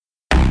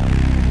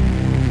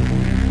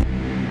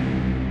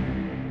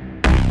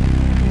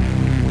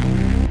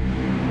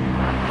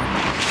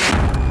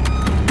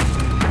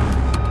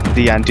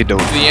The antidote.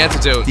 The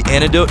antidote. The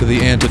antidote.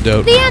 The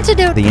antidote. The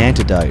antidote. The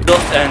antidote.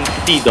 The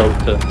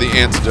antidote. The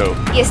antidote.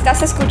 Y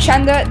estás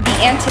escuchando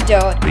The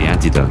Antidote. The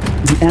antidote.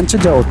 The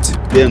antidote.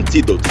 The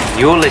antidote.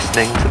 You're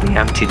listening to The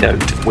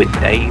Antidote with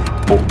Dave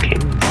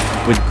Hawkins.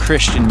 With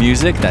Christian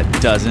music that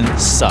doesn't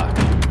suck.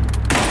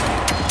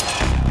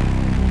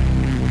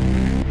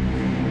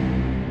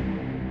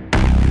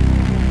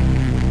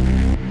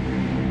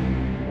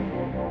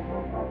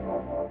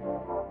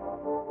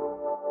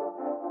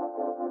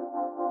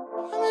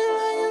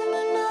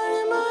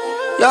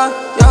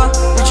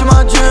 Reaching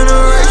my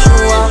generation,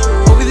 wow.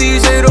 Over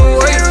these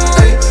 808s,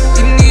 ayy.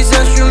 Eating these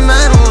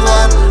instrumentals,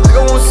 wow. Like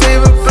I won't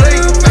save a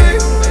plate, ayy.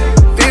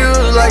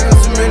 Feels like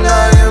it's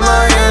midnight in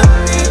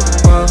Miami,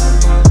 wow.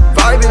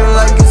 Vibing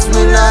like it's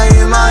midnight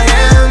in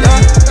Miami,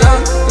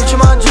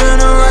 Reaching my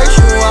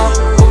generation, wow.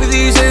 Over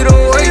these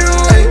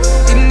 808s, ayy.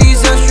 Eating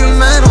these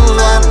instrumentals,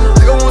 wow.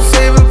 Like I won't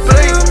save a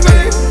plate,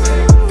 ayy.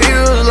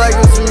 Feels like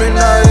it's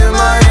midnight in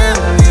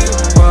Miami,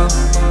 wow.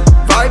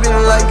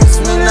 Vibing like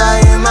it's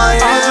midnight in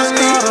Miami.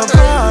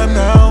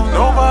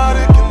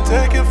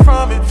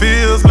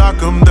 Feels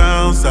like I'm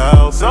down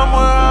south,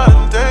 somewhere out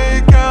in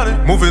Dade County.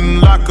 Moving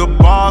like a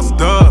boss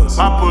does.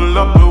 I pull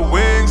up the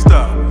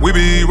Wingstop. We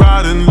be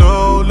riding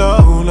low,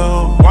 low,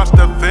 low. Watch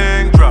that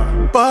thing drop.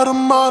 But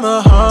I'm on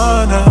a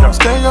high now.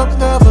 Stay up,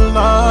 never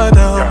lie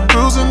down.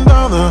 Cruising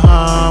down the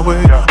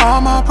highway.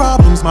 All my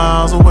problems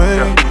miles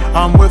away.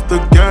 I'm with the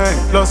gang.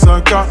 Plus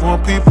I got more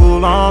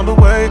people on the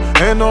way.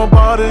 Ain't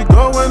nobody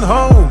going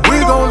home. We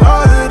gon'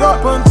 light it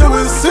up until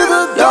we see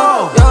the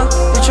dawn.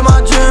 Reaching my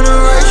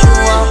generation,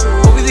 wow.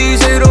 Over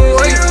these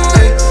 808s,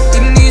 ayy.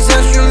 Eating these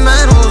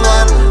instrumentals,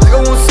 wow. Like I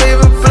won't save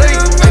a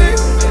plate, ayy.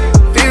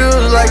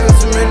 Feels like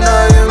it's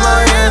midnight in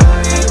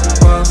Miami,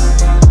 wow.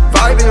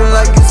 Vibing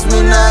like it's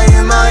midnight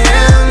in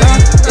Miami,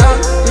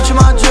 Reaching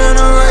my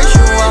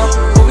generation, wow.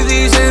 Over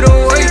these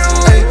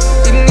 808s, ayy.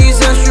 Eating these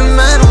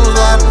instrumentals,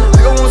 wow.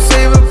 Like I won't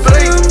save a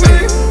plate,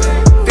 ayy.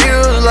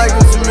 Feels like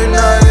it's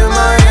midnight in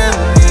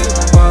Miami,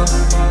 wow.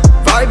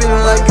 Vibing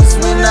like it's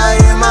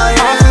midnight in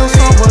Miami. I feel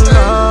so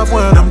alive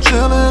when I'm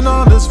chilling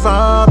on this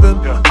vibing.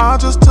 I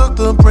just took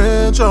the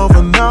bridge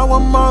over, now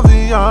I'm on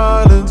the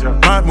island.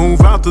 Might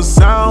move out to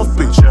South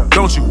Beach,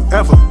 don't you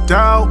ever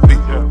doubt me.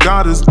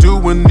 God is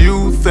doing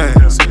new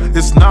things,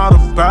 it's not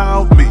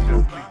about me.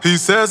 He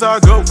says I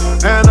go,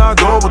 and I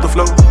go with the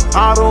flow.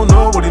 I don't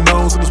know what he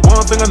knows, and there's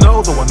one thing I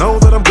know, though I know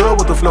that I'm good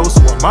with the flow.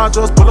 So I might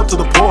just pull up to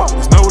the port,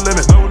 there's no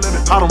limit.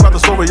 I don't write the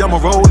story, I'ma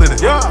roll in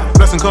it.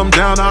 Blessing come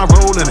down, I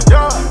roll in it.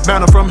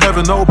 Manna from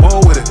heaven, no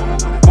bow with it.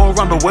 More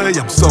on the way,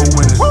 I'm so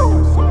in it.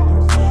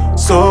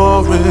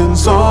 Soaring,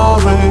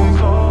 soaring,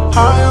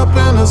 high up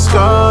in the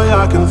sky,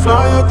 I can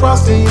fly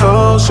across the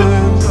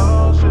ocean.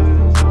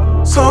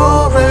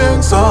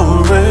 Soaring,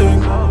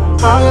 soaring,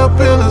 high up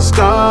in the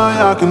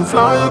sky, I can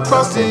fly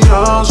across the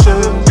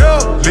ocean.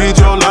 Lead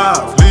your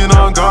life, lean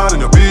on God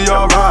and you'll be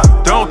alright.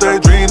 Don't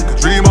daydream, you can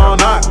dream all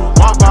night.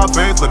 Walk by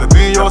faith, let it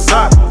be your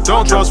sight.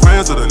 Don't trust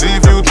friends, that'll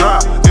leave you dry.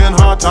 In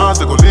hard times,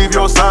 they gon' leave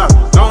your side.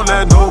 Don't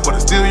let nobody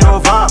steal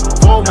your vibe.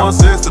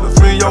 416 to the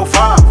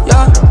 305.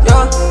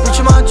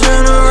 Reaching my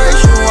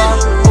generation, wow.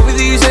 Over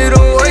these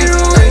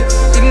 808s, ayy.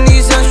 Eating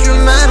these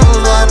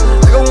instrumentals, wow.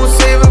 Like I won't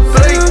save a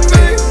plate,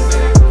 ayy.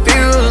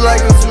 Feels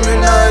like it's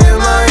midnight in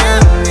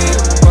Miami,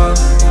 wow.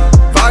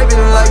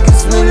 Vibing like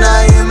it's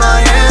midnight in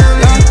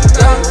Miami,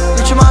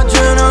 Reaching my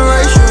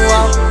generation,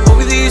 wow.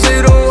 Over these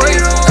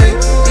 808s, ayy.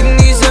 Eating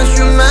these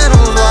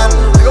instrumentals, wow.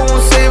 Like I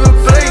won't save a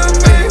plate,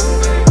 ayy.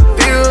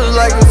 Feels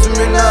like it's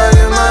midnight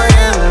in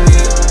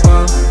Miami,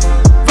 wow.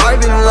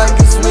 Vibing like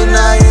it's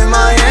midnight in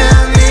Miami.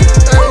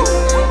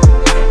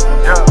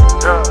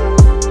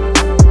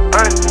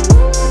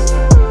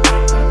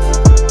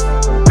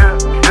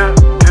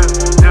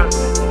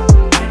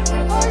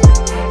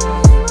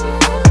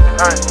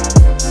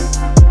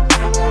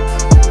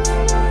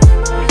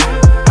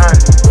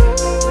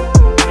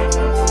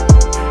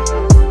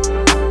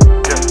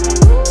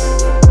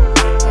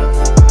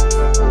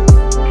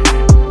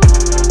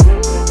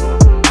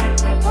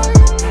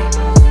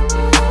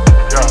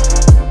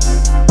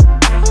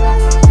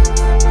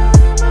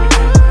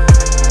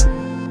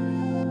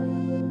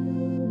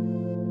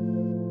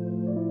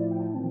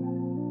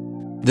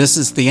 This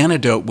is The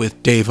Antidote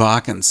with Dave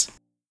Hawkins.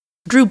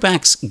 Dru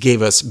Bex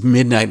gave us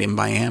Midnight in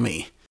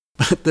Miami,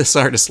 but this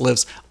artist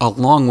lives a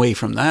long way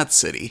from that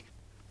city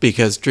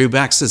because Dru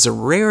Bex is a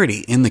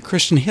rarity in the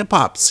Christian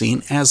hip-hop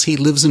scene as he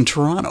lives in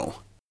Toronto.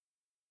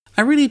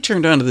 I really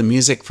turned on to the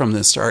music from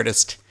this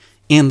artist,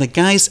 and the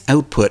guy's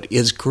output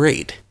is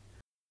great.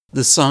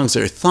 The songs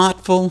are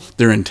thoughtful,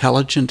 they're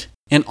intelligent,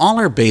 and all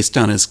are based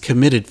on his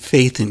committed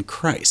faith in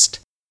Christ.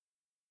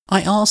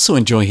 I also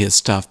enjoy his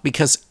stuff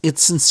because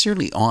it's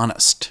sincerely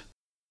honest.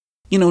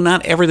 You know,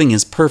 not everything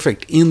is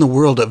perfect in the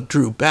world of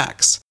Dru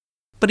Bex,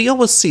 but he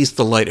always sees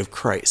the light of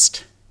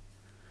Christ.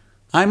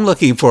 I'm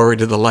looking forward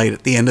to the light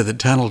at the end of the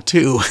tunnel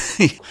too.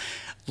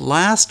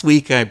 Last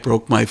week I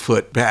broke my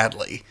foot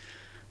badly,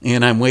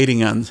 and I'm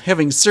waiting on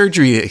having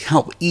surgery to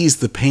help ease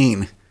the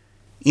pain.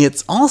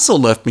 It's also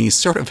left me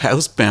sort of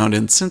housebound,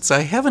 and since I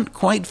haven't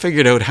quite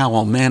figured out how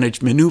I'll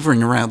manage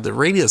maneuvering around the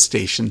radio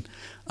station,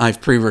 I've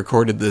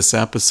pre-recorded this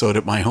episode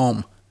at my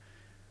home.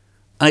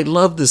 I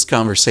love this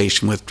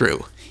conversation with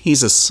Dru.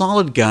 He's a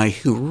solid guy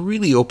who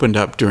really opened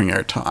up during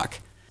our talk.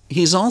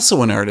 He's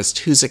also an artist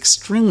who's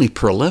extremely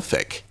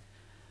prolific.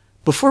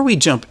 Before we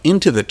jump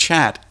into the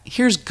chat,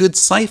 here's Good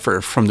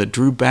Cypher from the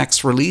Dru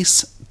Bex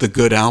release, The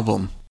Good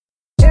Album.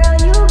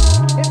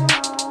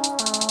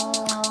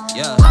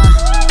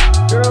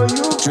 Dru,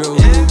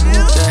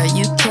 girl,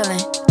 you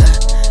killin'.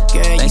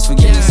 Girl, thanks for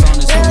getting us on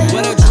this one.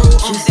 What up, Dru?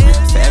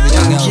 For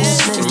everything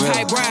else, for real.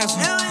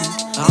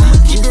 I'ma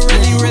keep it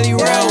really, really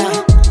real.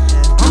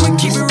 I'ma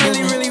keep it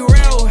really, really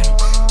real.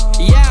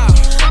 Yeah.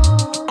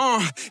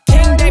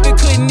 King David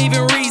couldn't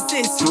even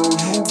resist.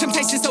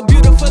 Temptation so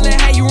beautiful and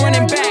how you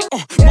running back.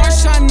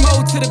 Marshawn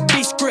mode to the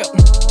beach grip.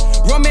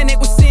 Romantic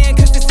with sin,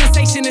 cause the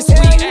sensation is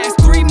sweet. Ask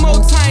 3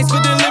 more times for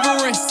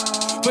deliverance.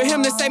 For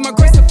him to say my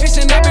grace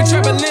sufficient, I've been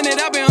traveling it,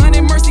 I've been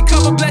hunting mercy,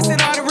 cover, blessed,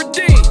 all the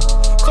redeemed.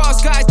 False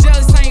guys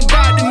jealous, ain't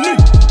bound to me.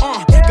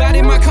 God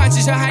in my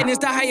conscience, your highness,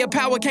 the higher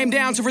power came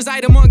down to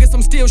reside among us,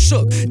 I'm still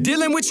shook.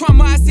 Dealing with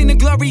trauma, I seen the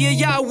glory of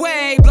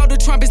Yahweh. Blow the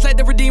trumpets, let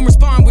the redeemed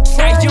respond with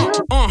triumph.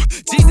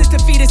 Jesus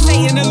defeated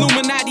Satan,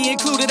 Illuminati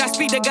included. I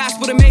speak the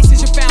gospel to make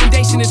since your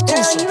foundation is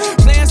crucial.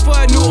 Plans for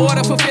a new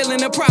order, fulfilling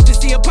the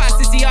prophecy,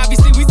 apostasy.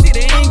 Obviously, we see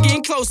the end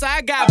getting closer.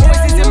 I got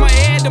voices in my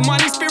head,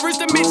 demonic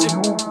spirits to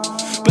mention.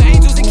 But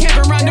angels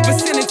encamping around the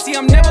vicinity.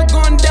 I'm never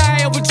gonna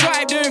die,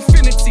 overdrive to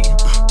infinity.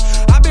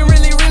 I've been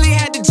really, really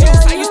had the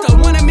juice. I used to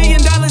want $1 million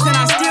and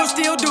I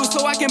still do.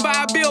 So I can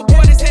buy a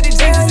billboard that said that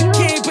Jesus is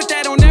king. Put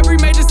that on every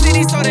major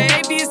city so the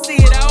A, B, and C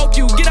it. I hope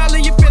you get all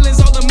of your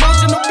feelings, all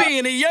emotional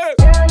being it, yeah.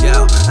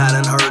 Yo, I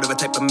done heard of a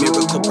type of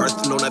miracle birth,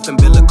 no life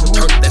umbilical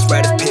turn. That's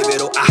right, it's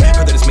pivotal. I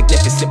heard that it's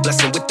magnificent,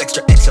 blessing with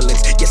extra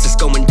excellence. Yes, it's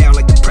going down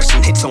like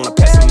depression hits on a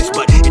pessimist,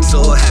 but it's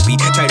so happy,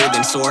 tighter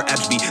than sore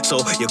abs be.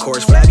 So your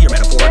chorus flabby, your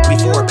metaphorically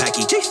for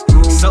packy. Jeez.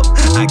 So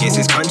I guess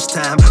it's crunch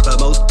time, but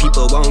most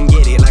people won't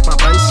get it like my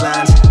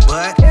punchlines.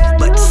 But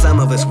some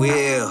of us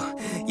will.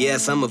 Yeah,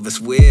 some of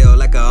us will,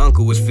 like our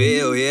uncle was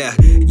Phil, yeah.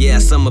 Yeah,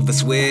 some of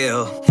us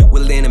will.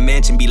 We'll in a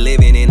mansion be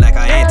living in like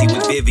our auntie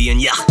was Vivian,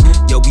 yeah.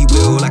 Yo, we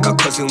will, like our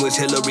cousin was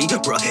Hillary.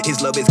 Bruh,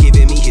 his love is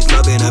giving me his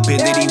love and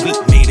ability. We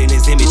made in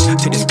his image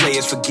to display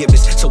his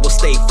forgiveness. So we'll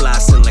stay fly,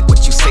 son, like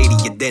what you say to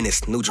your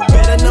dentist. Neutral.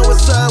 Better know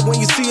what's up when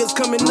you see us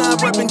coming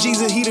up. Rapping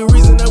Jesus, he the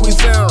reason that we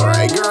sound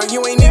right. Girl,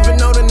 you ain't even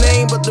know the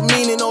name, but the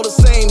meaning all the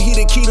same. He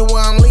the key to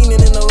why I'm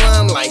leaning in the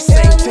limelight.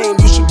 Same team,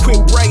 you should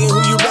quit bragging who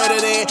you better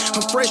than.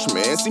 I'm fresh,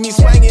 man, see me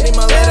swanging in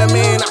my letter,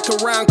 man. I can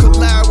rhyme,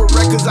 collide with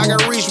records I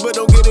got reach, but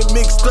don't get it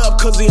mixed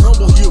up, cause he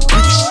humble, he a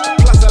beast.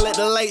 Plus I let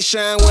the light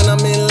shine when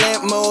I'm in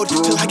lamp mode,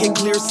 till I get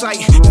clear sight,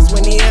 that's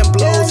when the amp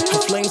blows. Her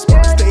flame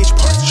spark, stage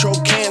parts, show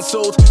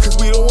canceled, cause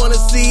we don't wanna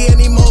see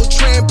any more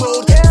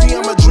trampled. See,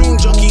 I'm a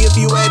dream junkie if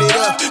you add it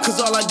up, cause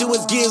all I do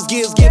is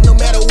give no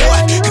matter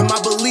what. And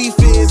my belief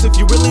is, if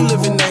you really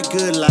living that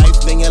good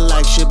life, then your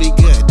life should be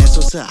good, that's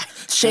what's up.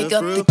 Shake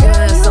up the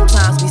good,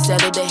 sometimes we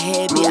settle the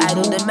head. Be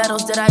idle the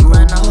medals that I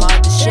run are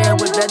hard to share.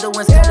 With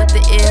Bedouins cut up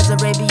the ears,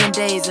 Arabian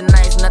days and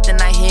nights. Nothing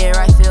I hear,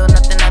 I feel,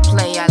 nothing I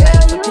play. I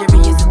like for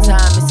periods of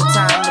time, it's a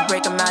time to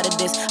break them out of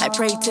this. I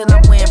pray till I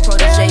win,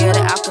 protege of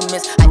the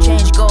alchemist. I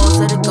change goals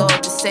to the goal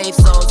to save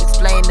souls.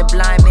 Explain the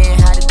blind man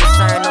how to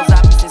discern those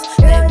opposites.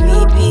 Let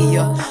me be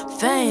your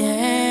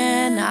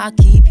fan, I'll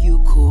keep you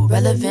cool,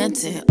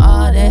 relevant and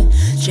all that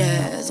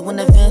jazz.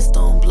 When events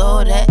don't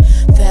blow that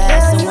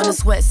fast, and when the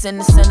sweat's in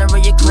the center of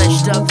your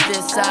clenched up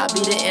fists, I'll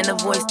be the inner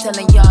voice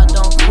telling y'all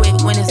don't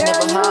quit. When it's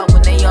never hard,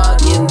 when they all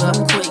give up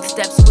quick.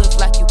 Step swift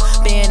like you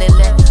been and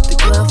let the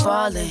good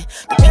fall in.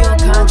 The pure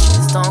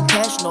conscience don't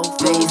catch no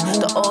phase.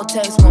 The old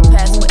text won't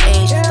pass with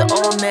age. The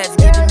old meds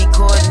giving me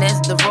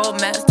coordinates. The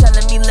roadmaps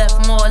telling me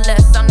left more or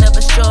less. I'm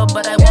never sure,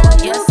 but I won't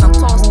guess. I'm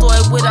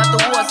Tolstoy without the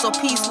war, so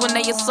peace when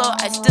they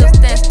assault. I still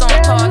stand stone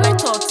tall like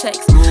Tortex.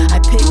 I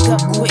pick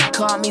up quick,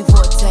 call me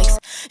Vortex,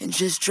 and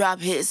just drop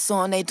hits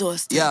on they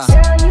doorsteps. Yeah,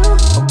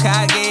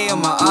 Okage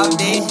on my off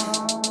day,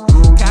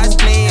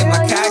 cosplay in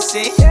my case,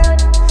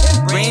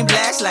 brain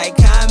blast like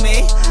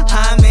Kame,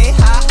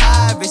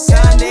 ha every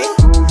Sunday.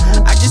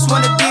 I just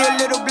wanna be a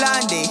little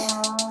blondie,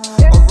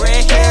 or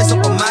red hairs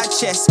up on my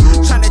chest.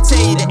 Tryna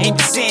tell you that ain't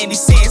the saying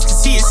these sayings,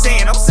 cause he is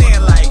saying, I'm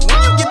saying like,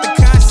 when you get the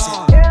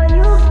concept.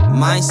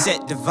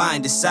 Mindset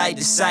divine, decide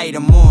the side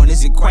I'm on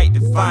isn't quite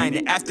defined.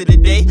 And after the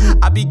day,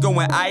 I be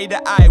going eye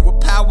to eye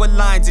with power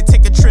lines and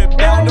take a trip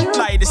down the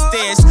flight of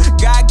stairs.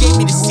 God gave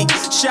me the seat,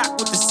 shocked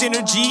with the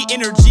synergy,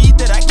 energy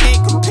that I can't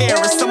compare.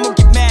 If someone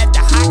get mad,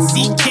 the hot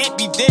seat can't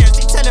be theirs.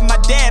 They telling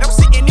my dad I'm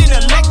sitting in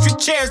electric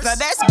chairs. Now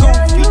that's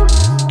goofy.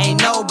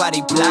 Ain't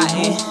nobody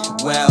plotting,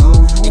 well,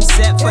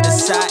 except for the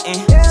satin.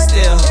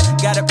 Still,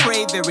 gotta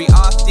pray very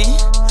often.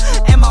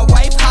 And my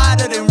wife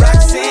hotter than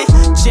Roxanne.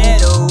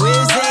 Cheddar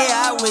is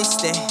I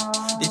wish that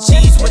the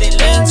cheese wouldn't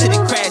lean to the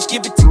crash.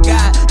 Give it to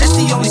God, that's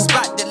the only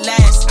spot that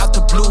lasts. Out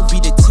the blue, be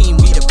the team,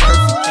 we the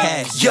perfect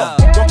cast. Yo,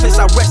 one place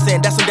I rest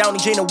in, that's in Downey,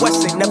 Jane and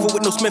Weston. Never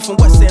with no Smith and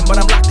Wesson, but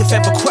I'm locked if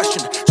ever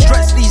question.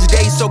 Stress these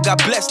days, so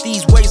God bless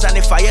these ways. And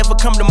if I ever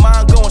come to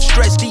mind, go and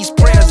stretch these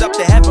prayers up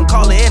to heaven,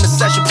 call it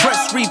intercession,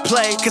 press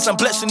replay. Cause I'm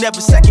blessing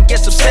every second,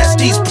 gets obsessed,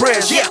 these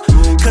prayers, yeah.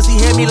 Cause he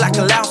hear me like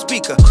a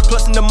loudspeaker.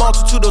 Plus in the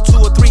multitude of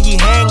 2 or 3, he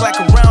hang like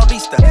around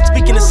Easter.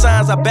 Speaking of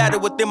signs, I battle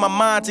within my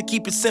mind to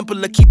keep it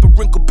simpler, keep a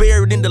wrinkle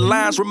buried in the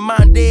lines.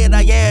 Reminded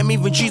I am,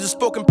 even Jesus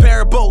spoke in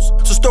parables.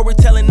 So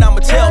storytelling I'ma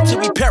tell till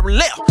we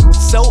parallel.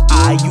 So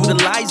I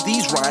utilize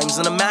these rhymes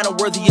in a manner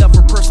worthy of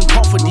a person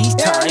called for these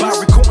times. By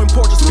recording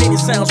portraits, painting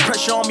sounds,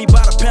 pressure on me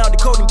by the pound,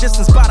 decoding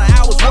distance by the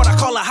hours, what I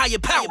call a higher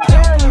power.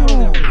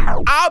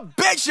 I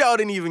bet y'all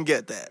didn't even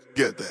get that.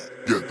 Get that.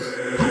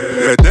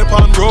 Yeah, dip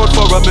on road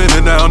for a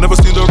minute now. Never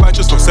seen the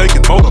righteous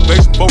forsaken.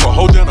 Motivation for a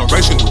whole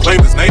generation who claim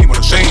his name with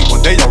a shame.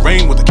 One day I'll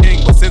reign with the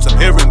king, but since I'm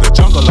here in the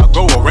jungle, I'll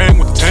go orang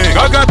with the tang.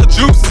 I got the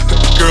juice,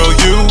 girl,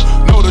 you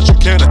know that you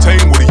can't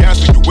attain what he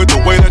asked of you with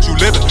the way that you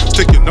live it.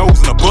 Stick your nose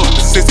in a book,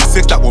 the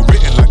 66 that were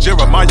written like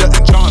Jeremiah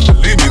and John.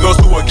 Believe me, those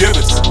who are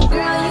givers.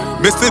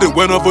 Missed it, it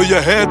went over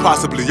your head,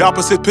 possibly.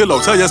 Opposite pillow,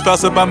 tell your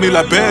spouse about me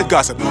like bed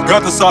gossip.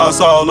 Got the sauce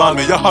all on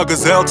me, your hug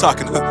gazelle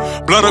talking.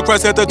 Blood of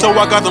Christ at the toe,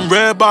 I got them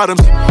red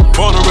bottoms.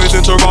 Born and raised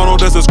in Toronto,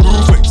 that's a screw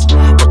face.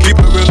 But keep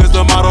it real is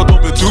the motto,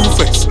 don't be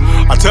two-faced.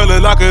 I tell it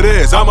like it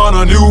is, I'm on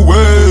a new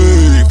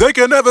wave. They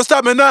can never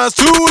stop me, now it's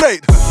too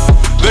late.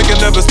 They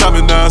can never stop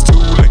me, now it's too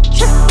late.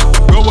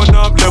 Going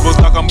up levels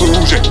like I'm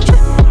bougie.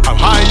 I'm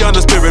high on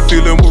the spirit,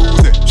 feeling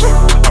woozy.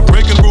 I'm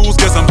breaking rules,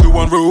 guess I'm too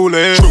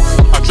unruly.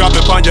 I drop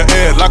it on your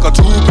head like a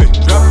toothpick.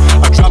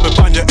 I drop it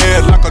on your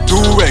head like a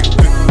do-rag.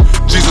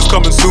 Jesus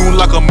coming soon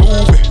like a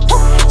movie.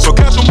 So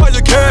catch him while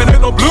you can,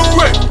 ain't no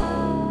Blu-ray.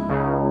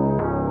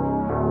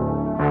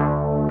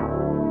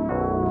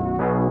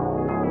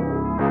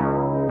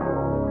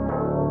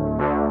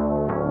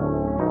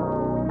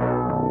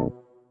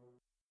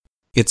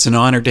 It's an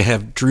honor to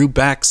have Dru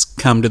Bex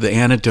come to The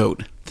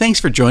Antidote. Thanks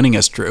for joining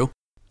us, Dru.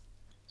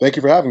 Thank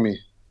you for having me.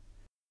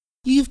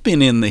 You've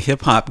been in the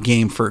hip-hop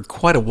game for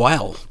quite a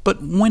while,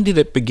 but when did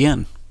it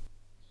begin?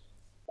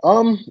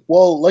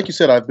 Well, like you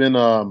said, I've been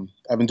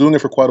doing it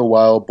for quite a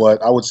while,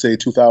 but I would say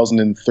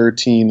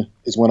 2013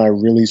 is when I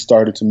really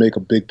started to make a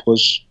big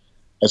push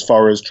as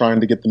far as trying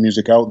to get the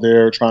music out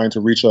there, trying to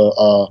reach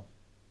a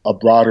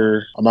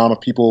broader amount of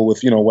people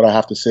with, what I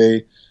have to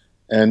say.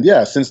 And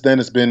yeah, since then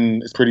it's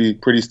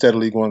pretty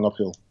steadily going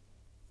uphill.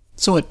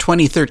 So at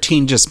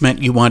 2013 just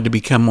meant you wanted to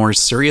become more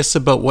serious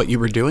about what you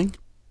were doing?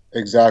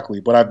 Exactly.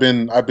 But I've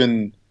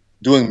been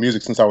doing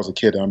music since I was a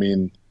kid. I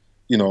mean,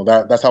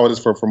 that's how it is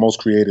for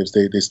most creatives.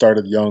 They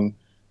started young,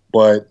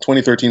 but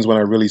 2013 is when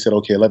I really said,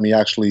 okay, let me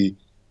actually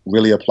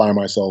really apply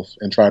myself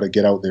and try to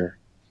get out there.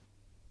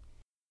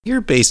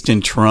 You're based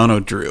in Toronto,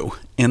 Dru,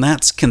 and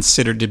that's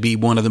considered to be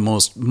one of the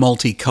most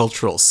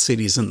multicultural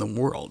cities in the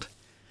world.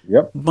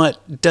 Yep.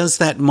 But does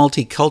that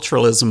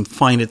multiculturalism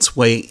find its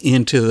way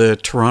into the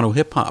Toronto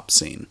hip-hop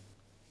scene?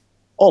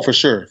 Oh, for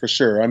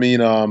sure. I mean,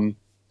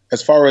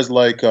 as far as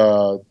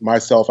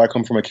myself, I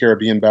come from a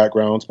Caribbean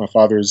background. My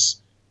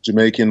father's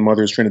Jamaican,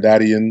 mother's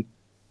Trinidadian.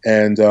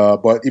 And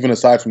but even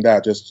aside from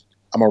that, just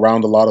I'm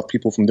around a lot of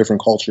people from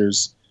different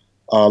cultures,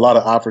 a lot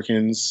of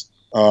Africans.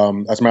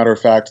 As a matter of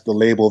fact, the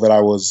label that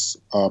I was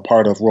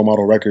part of, Role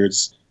Model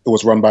Records, it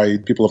was run by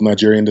people of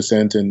Nigerian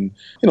descent. And,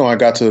 I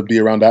got to be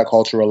around that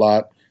culture a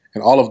lot.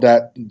 And all of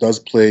that does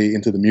play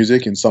into the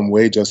music in some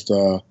way, just,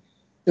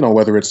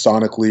 whether it's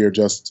sonically or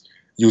just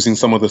using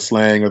some of the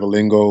slang or the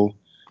lingo.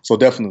 So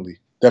definitely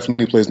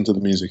plays into the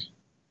music.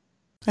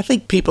 I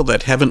think people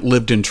that haven't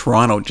lived in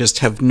Toronto just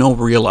have no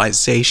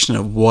realization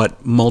of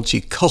what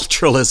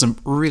multiculturalism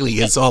really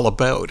is all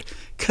about.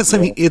 Because,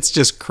 it's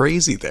just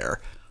crazy there.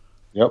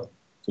 Yep,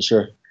 for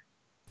sure.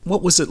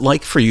 What was it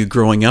like for you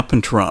growing up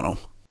in Toronto?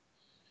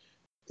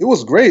 It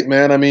was great,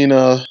 man. I mean,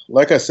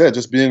 like I said,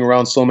 just being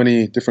around so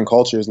many different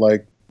cultures.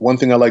 Like, one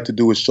thing I like to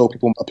do is show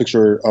people a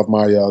picture of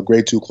my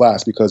grade 2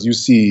 class, because you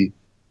see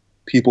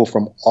people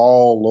from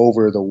all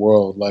over the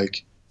world,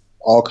 like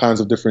all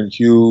kinds of different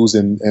hues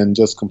and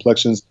just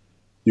complexions.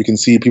 You can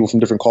see people from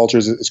different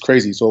cultures. It's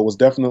crazy. So it was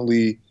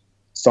definitely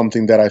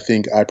something that I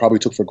think I probably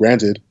took for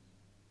granted.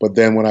 But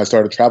then when I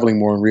started traveling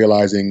more and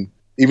realizing,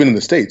 even in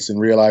the States, and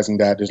realizing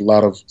that there's a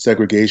lot of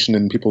segregation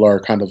and people are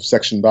kind of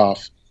sectioned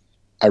off,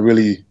 I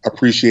really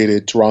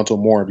appreciated Toronto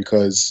more,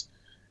 because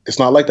it's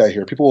not like that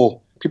here.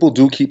 People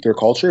do keep their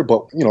culture,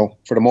 but,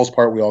 for the most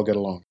part, we all get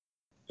along.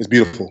 It's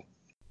beautiful.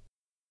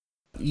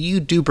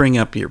 You do bring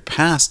up your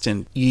past,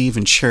 and you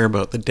even share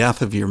about the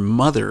death of your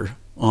mother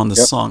on the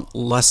song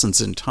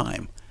Lessons in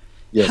Time.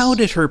 Yes. How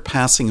did her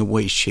passing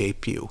away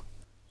shape you?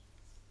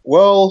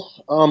 Well,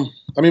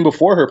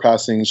 before her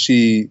passing,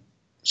 she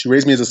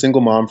raised me as a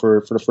single mom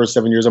for the first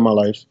 7 years of my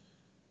life.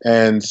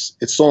 And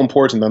it's so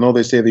important. I know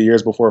they say the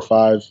years before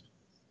 5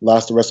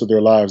 last the rest of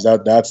their lives.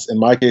 That's in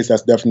my case,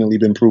 that's definitely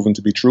been proven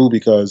to be true,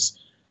 because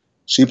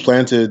she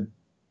planted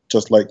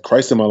just like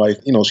Christ in my life.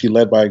 She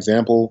led by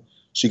example.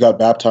 She got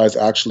baptized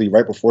actually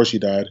right before she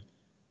died.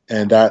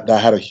 And that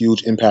had a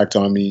huge impact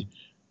on me,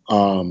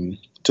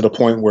 to the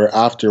point where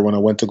after, when I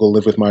went to go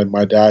live with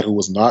my dad, who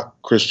was not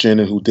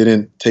Christian and who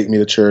didn't take me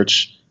to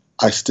church,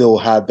 I still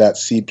had that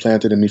seed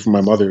planted in me from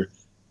my mother.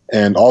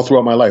 And all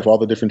throughout my life, all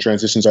the different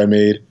transitions I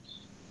made,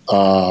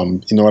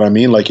 you know what I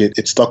mean? Like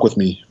it stuck with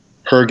me.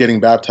 Her getting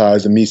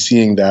baptized and me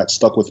seeing that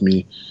stuck with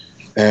me.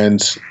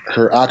 And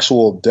her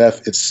actual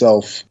death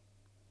itself,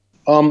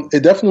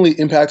 it definitely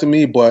impacted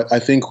me, but I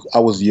think I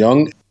was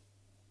young.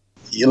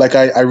 Like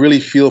I really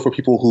feel for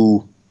people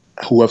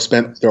who have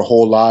spent their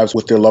whole lives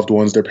with their loved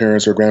ones, their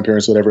parents or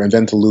grandparents, whatever, and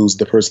then to lose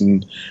the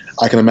person,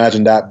 I can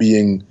imagine that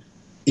being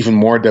even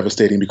more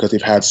devastating because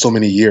they've had so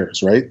many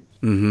years, right?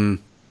 Mm-hmm.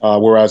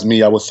 Whereas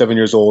me, I was 7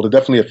 years old. It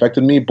definitely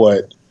affected me,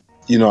 but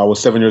you know, I was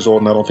 7 years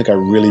old and I don't think I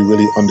really,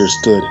 really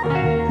understood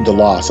the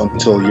loss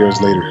until years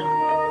later.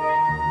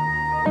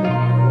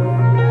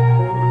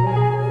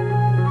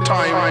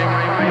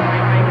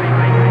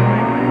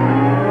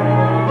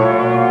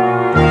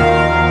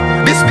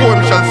 This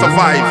poem shall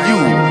survive you,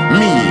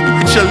 me.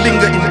 It shall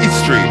linger in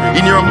history,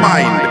 in your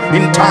mind,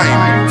 in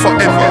time,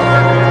 forever.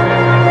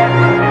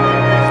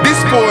 This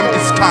poem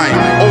is time,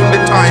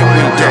 only time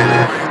will tell.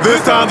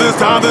 This time,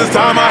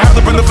 I have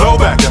to bring the flow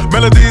back.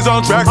 Melodies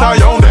on tracks, I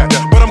own that.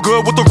 But I'm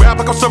good with the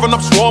rap, like I'm serving up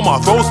shawarma.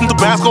 Throw some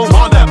Tabasco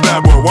on that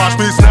bad boy. Watch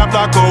me snap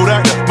like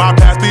Kodak. My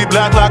past be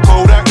black like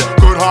Kodak.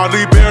 Could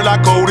hardly bear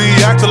like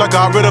Kodiak till I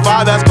got rid of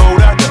I, that's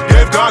Kodak.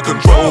 Gave God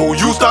control,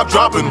 you stop,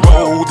 drop and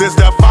roll. This,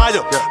 that fire,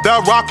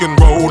 that rock and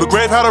roll. The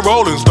grave had a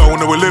rolling stone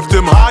and we lift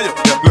him higher.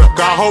 Look,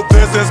 I hope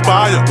this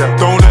inspire.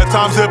 Don't let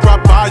time zip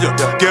right by you.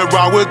 Get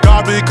right with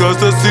God because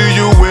to see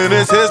you win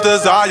is his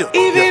desire.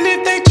 Even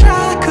if they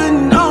try,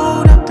 couldn't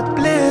hold up the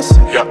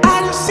blessing. I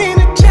done seen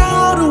a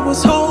child who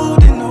was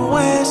holding the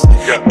West.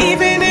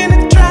 Even in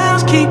the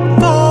trials, keep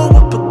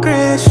forward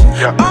progression.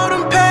 All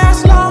them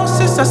past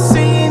losses, I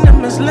seen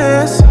them as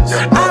lessons.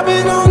 I've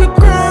been on the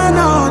grind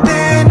all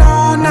day and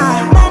all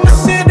night. Mama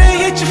said they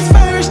hit you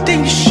first,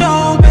 then you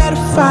sure better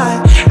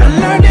fight. I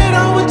learned it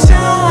all the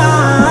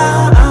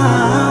time.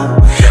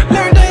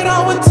 Learned it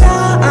all the time.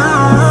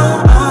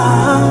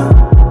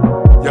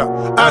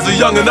 As a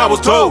youngin', I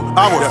was told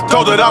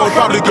that I would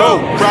probably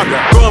go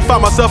and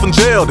find myself in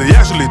jail. They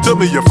actually took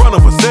me in front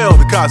of a cell.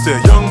 The cop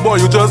said, young boy,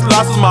 you just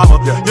lost his mama.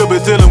 You'll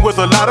be dealing with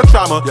a lot of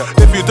trauma.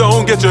 If you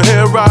don't get your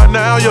head right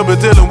now, you'll be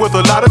dealing with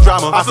a lot of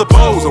drama. I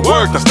suppose it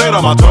worked, I stayed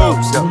on my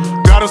toes.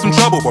 Got in some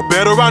trouble, but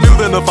better I knew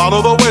than to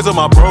follow the ways of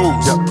my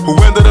bros, who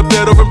ended up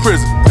dead or in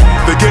prison.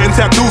 They're getting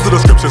tattoos of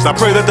the scriptures. I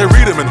pray that they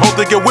read them and hope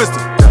they get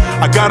wisdom.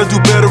 I gotta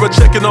do better at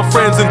checking on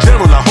friends in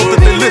general. I hope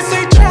that they listen.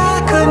 Even if they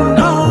try, couldn't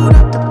hold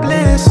up the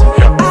blessing.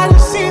 I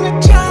done seen a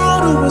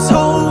child who was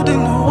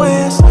holding the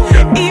West.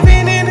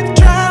 Even in the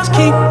trials,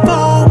 keep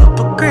forward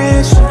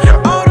progression.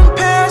 All them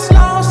past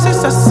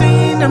losses, I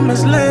seen them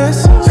as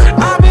lessons.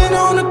 I've been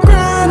on the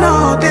grind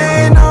all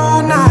day and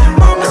all night.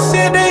 Mama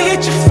said they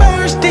hit you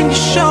first, then you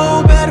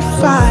sure better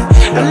fight.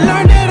 I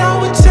learned it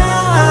all the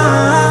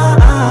time.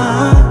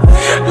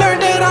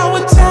 Learned it all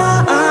the time.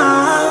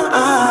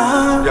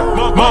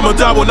 Mama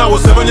died when I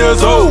was 7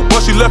 years old,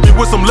 but she left me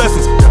with some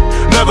lessons.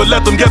 Never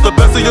let them get the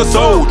best of your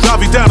soul.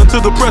 Drive you down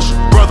into depression,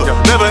 brother.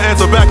 Never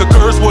answer back a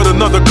curse with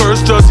another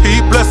curse. Just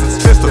heap blessings,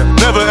 sister.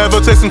 Never ever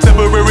take some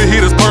temporary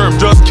heat as perm.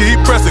 Just keep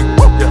pressing.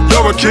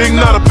 You're a king,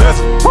 not a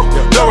peasant.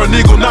 You're an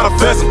eagle, not a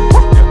pheasant.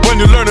 When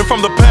you're learning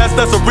from the past,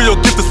 that's a real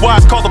gift. That's why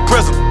it's called the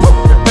present.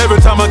 Every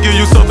time I give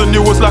you something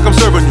new, it's like I'm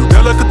serving you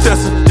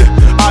delicatessen.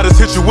 I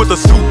just hit you with a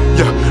soup.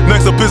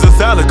 Next up is a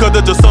salad, cause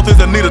they're just something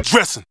that need a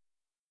dressing.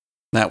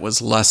 That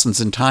was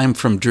Lessons in Time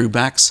from Dru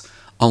Bex,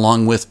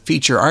 along with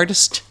feature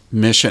artist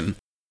Mission.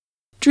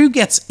 Dru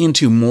gets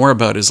into more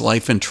about his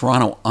life in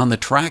Toronto on the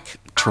track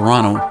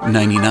Toronto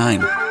 99.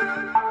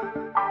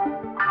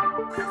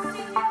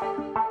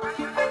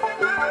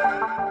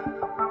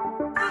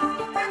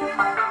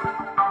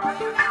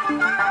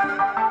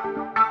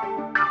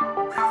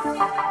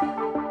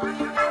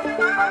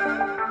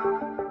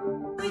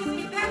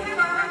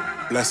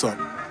 Bless up.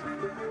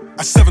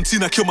 At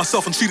 17, I killed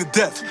myself and cheated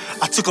death.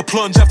 I took a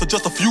plunge after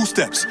just a few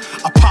steps.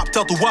 I popped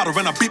out the water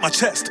and I beat my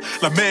chest.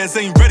 Like mans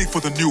ain't ready for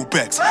the new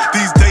Bex.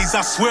 These days, I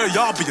swear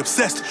y'all be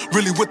obsessed.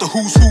 Really with the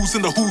who's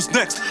and the who's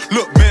next.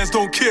 Look, mans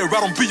don't care, I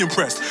don't be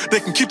impressed. They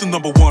can keep the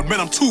number one, man,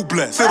 I'm too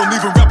blessed. They don't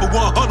even rap a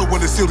 100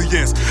 when they seal the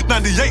ends.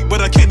 98, but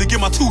I came to get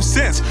my 2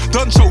 cents.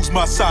 Done chose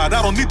my side,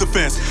 I don't need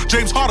defense.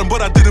 James Harden, but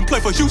I didn't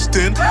play for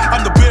Houston.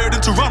 I'm the Bear in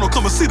Toronto,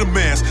 come and see the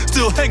mans.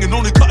 Still hanging,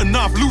 only cutting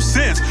off loose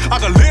ends.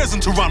 I got layers in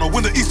Toronto,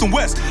 in the east and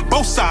west.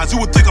 Both sides, you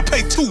would think I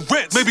paid 2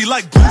 rents. Maybe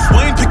like Bruce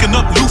Wayne picking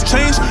up loose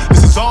change.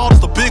 This is all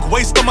just a big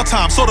waste of my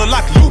time. Sorta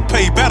like Lupe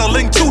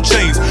battling 2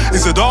 chains.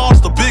 Is it all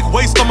just a big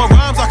waste of my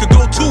rhymes? I could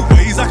go 2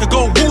 ways, I could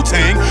go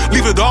Wu-Tang.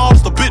 Leave it all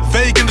just a bit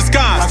vague in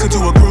disguise. I could do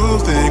a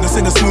groove thing, I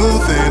sing a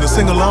smooth thing, I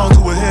sing along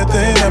to a hit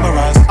thing,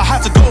 memorize. I had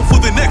to go for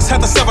the next,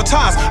 had to sever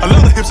ties. A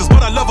lot of hipsters,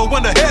 but I love her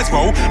when the heads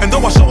roll. And though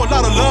I show a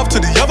lot of love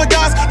to the other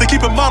guys, they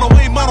keep it mono,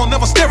 ain't mono,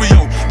 never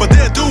stereo. But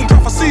their doom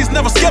prophecies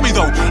never scare me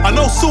though. I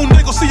know soon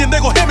they gon' see and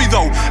they gon' hear me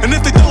though. And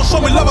if they don't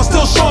show me love, I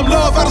still show them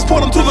love. I just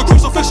point them to the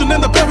crucifixion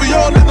and the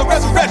burial and the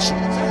resurrection.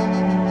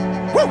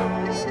 Woo!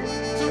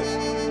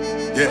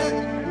 Yeah.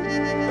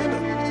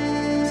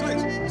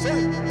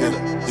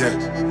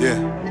 Yeah.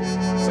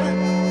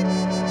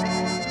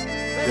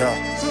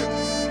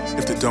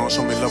 don't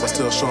show me love, I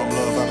still show him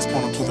love. I just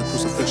point him to the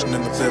crucifixion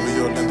and the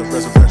burial and the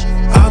resurrection.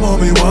 I'm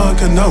Obi-Wan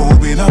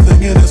Kenobi,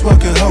 nothing in this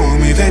world can hold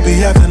me. They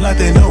be acting like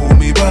they know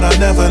me, but I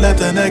never let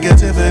the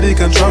negativity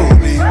control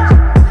me.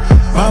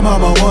 My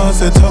mama once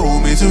had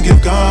told me to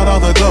give God all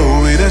the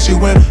glory. Then she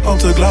went home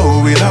to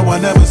glory. Now I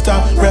never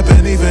stop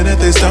rapping even if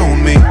they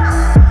stone me.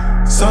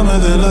 Some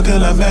of them looking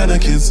like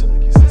mannequins.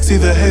 See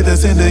the hate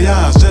that's in their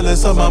eyes,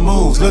 jealous of my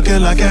moves, looking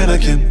like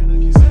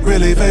Anakin.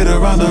 Really Vader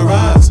on the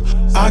rise.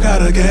 I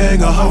got a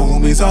gang of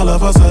homies, all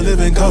of us are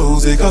living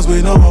cozy, cause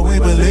we know what we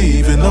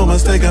believe in. No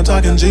mistake, I'm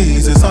talking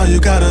Jesus, all you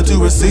gotta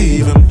do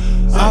receive him.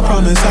 I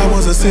promise I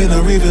was a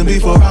sinner even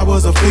before I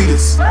was a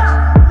fetus.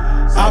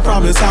 I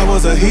promise I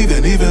was a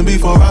heathen even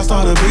before I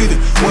started breathing.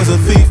 Was a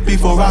thief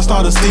before I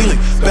started stealing.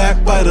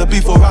 Backbiter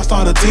before I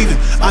started teething.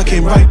 I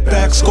came right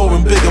back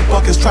scoring bigger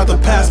buckets. Tried to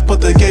pass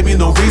but they gave me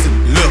no reason.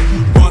 Look,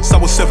 once I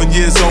was 7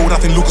 years old, I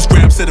think Lucas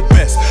Graham said it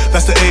best.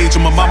 That's the age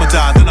when my mama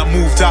died. Then I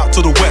moved out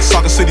to the west,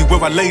 Saga City where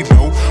I laid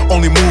low.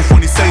 Only move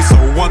when he say so.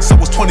 Once I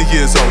was 20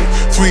 years old.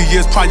 3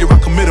 years prior I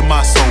committed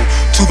my soul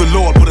to the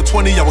Lord. But at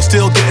 20 I was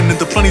still getting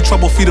into plenty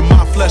trouble, feeding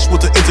my flesh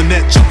with the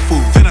internet junk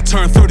food. Then I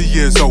turned 30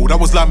 years old. I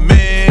was like,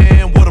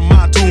 man, what am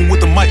I doing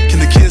with the mic? Can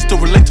the kids still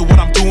relate to what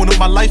I'm doing in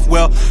my life?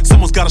 Well,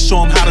 someone's gotta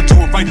show them how to do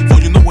it right. Before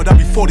you know it, I'll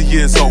be 40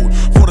 years old.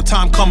 Before the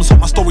time comes, hope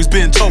my story's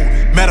being told.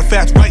 Matter of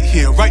fact, right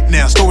here, right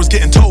now, story's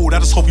getting told. I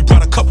just hope you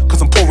brought a cup,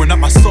 cause I'm pouring out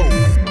my soul.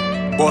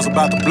 Boy's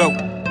about to blow.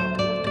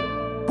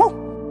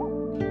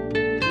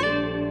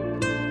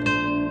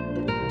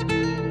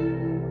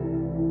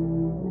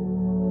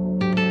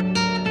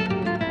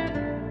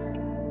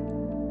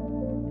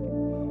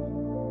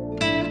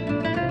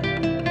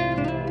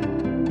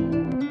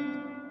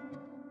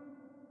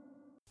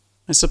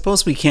 I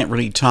suppose we can't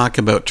really talk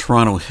about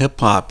Toronto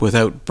hip-hop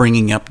without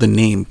bringing up the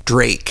name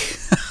Drake.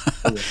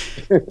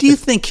 Do you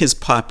think his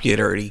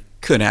popularity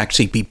could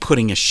actually be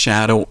putting a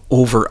shadow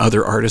over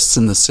other artists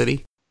in the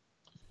city?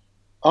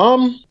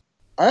 I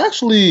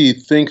actually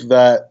think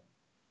that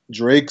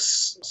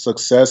Drake's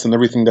success and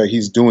everything that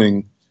he's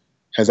doing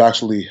has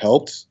actually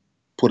helped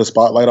put a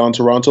spotlight on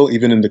Toronto,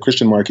 even in the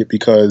Christian market,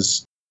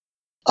 because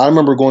I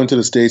remember going to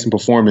the States and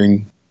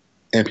performing,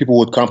 and people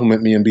would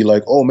compliment me and be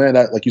like, "Oh man,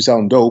 that, like, you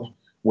sound dope.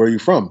 Where are you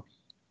from?"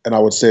 And I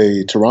would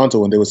say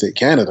Toronto, and they would say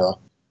Canada,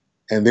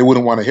 and they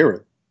wouldn't want to hear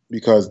it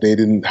because they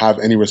didn't have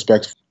any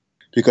respect.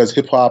 Because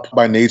hip hop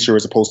by nature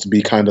is supposed to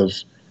be kind of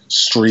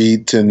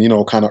street and, you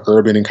know, kind of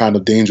urban and kind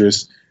of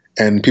dangerous,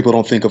 and people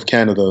don't think of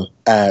Canada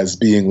as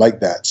being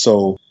like that.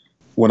 So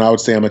when I would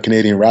say I'm a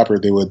Canadian rapper,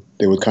 they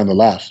would kind of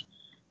laugh.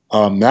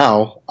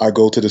 Now I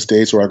go to the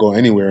States or I go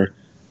anywhere,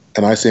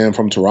 and I say I'm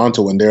from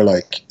Toronto, and they're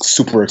like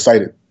super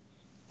excited.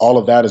 All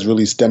of that is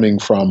really stemming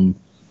from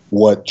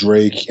what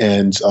Drake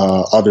and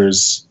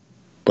others,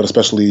 but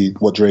especially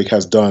what Drake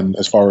has done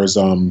as far as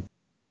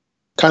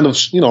kind of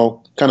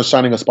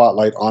shining a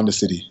spotlight on the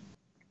city.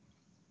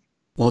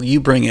 Well, you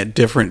bring a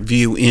different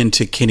view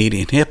into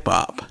Canadian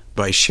hip-hop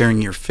by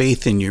sharing your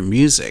faith in your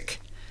music.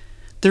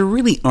 There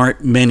really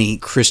aren't many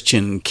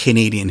Christian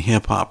Canadian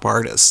hip-hop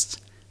artists.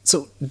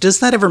 So does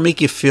that ever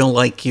make you feel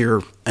like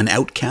you're an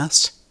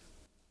outcast?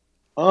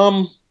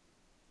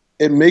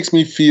 It makes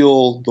me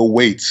feel the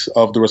weight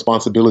of the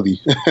responsibility.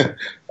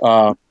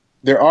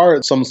 There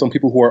are some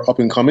people who are up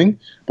and coming,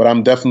 but I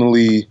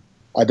definitely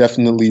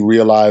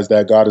realize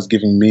that God is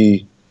giving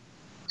me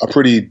a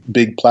pretty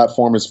big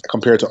platform as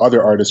compared to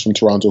other artists from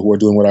Toronto who are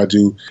doing what I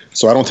do.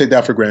 So I don't take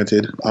that for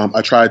granted.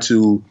 I try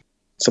to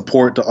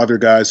support the other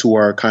guys who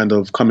are kind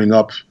of coming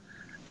up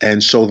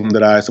and show them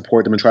that I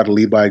support them and try to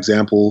lead by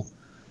example.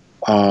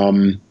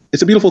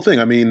 It's a beautiful thing.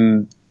 I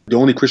mean, the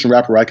only Christian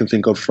rapper I can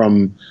think of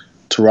from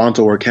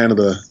Toronto or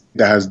Canada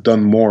that has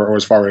done more, or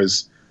as far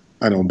as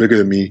I know, bigger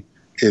than me,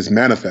 is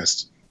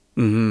Manifest.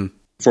 Mm-hmm.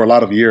 For a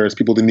lot of years,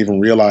 people didn't even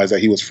realize that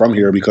he was from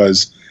here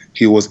because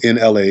he was in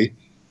LA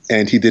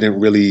and he didn't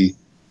really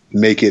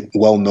make it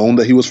well known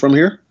that he was from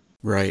here.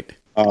 Right.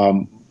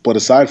 But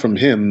aside from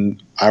him,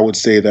 I would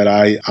say that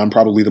I'm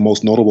probably the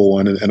most notable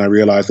one, and I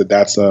realize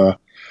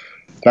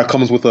that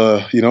comes with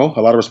a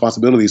lot of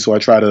responsibility. So I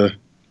try to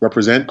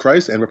represent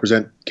Christ and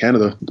represent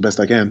Canada the best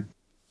I can.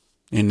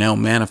 And now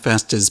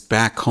Manifest is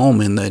back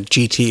home in the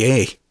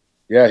GTA.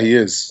 Yeah, he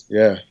is.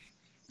 Yeah.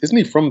 Isn't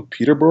he from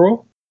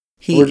Peterborough?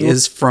 He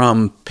is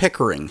from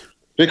Pickering.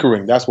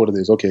 Pickering, that's what it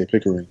is. Okay,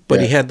 Pickering. But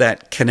he had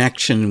that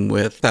connection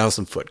with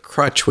 1,000 Foot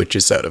Crutch, which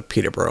is out of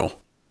Peterborough.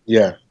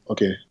 Yeah,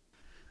 okay.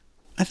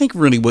 I think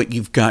really what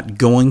you've got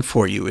going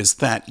for you is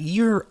that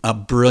you're a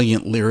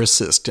brilliant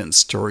lyricist and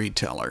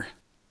storyteller.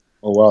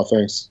 Oh, wow,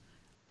 thanks.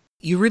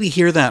 You really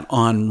hear that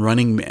on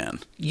Running Man.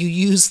 You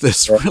use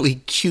this really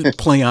cute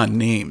play on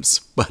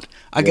names, but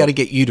I got to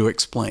get you to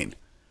explain.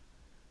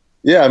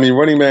 Yeah, I mean,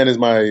 Running Man is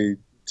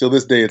till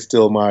this day, it's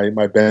still my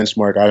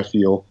benchmark, I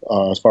feel,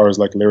 as far as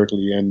like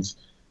lyrically. And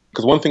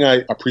because one thing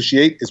I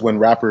appreciate is when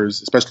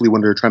rappers, especially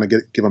when they're trying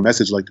to give a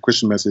message, like the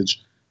Christian message,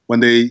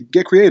 when they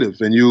get creative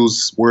and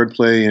use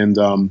wordplay and,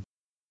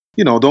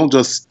 don't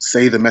just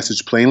say the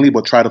message plainly,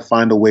 but try to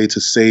find a way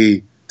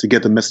to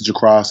get the message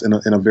across in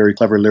a very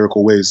clever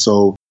lyrical way.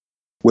 So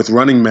with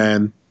Running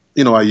Man,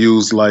 I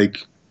used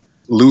like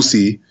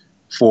Lucy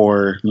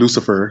for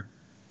Lucifer,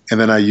 and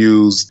then I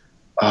used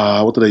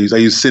what did I use? I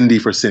used Cindy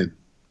for Sin.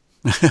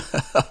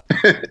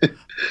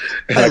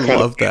 I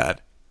love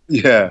that.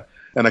 Yeah,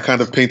 and I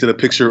kind of painted a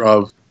picture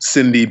of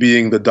Cindy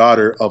being the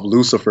daughter of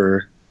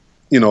Lucifer,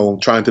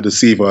 trying to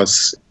deceive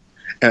us,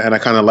 and I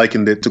kind of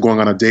likened it to going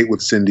on a date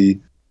with Cindy,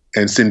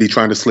 and Cindy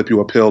trying to slip you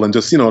a pill, and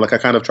just like I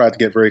kind of tried to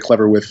get very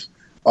clever with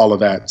all of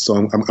that. So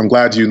I'm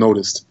glad you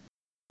noticed.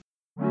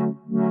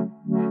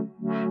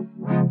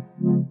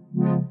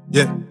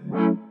 Yeah.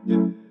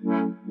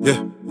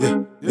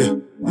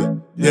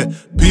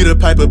 Peter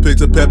Piper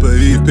picked a pepper,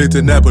 Eve picked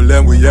an apple,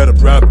 and we had a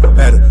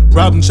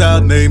problem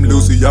child named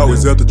Lucy,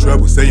 always up to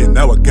trouble, saying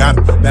now I got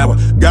him. Now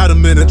I got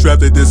him in a trap,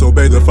 they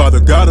disobey the father.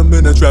 Got him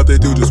in a trap, they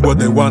do just what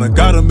they want. And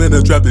got him in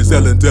a trap, they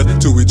selling death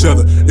to each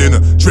other in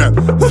a trap.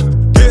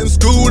 Getting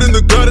schooled in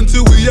the garden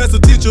till we asked the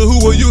teacher,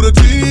 who are you to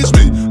teach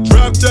me?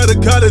 Dropped out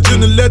of college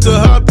and it led to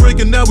heartbreak,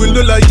 and now we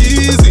look like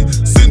Easy.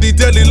 Cindy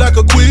deadly like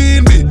a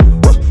queen bee.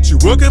 She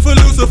working for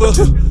Lucifer.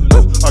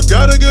 I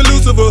gotta get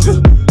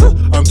Lucifer.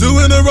 I'm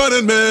doing the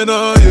Running Man,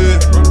 oh yeah.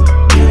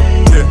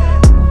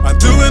 I'm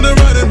doing the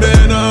Running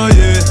Man, oh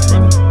yeah.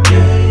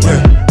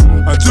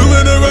 I'm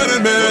doing the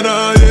Running Man,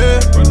 oh yeah.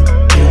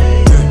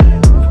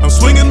 I'm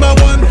swinging my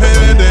one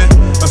hand and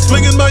I'm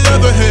swinging my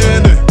other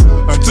hand and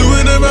I'm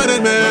doing the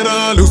Running Man,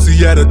 oh. Lucy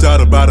had a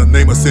daughter by the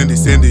name of Cindy.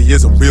 Cindy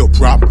is a real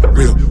problem.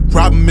 Real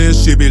problem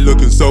is she be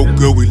looking so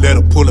good, we let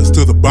her pull us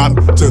to the bottom.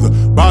 To the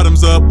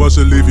bottoms up, but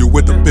she'll leave you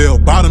with the bill.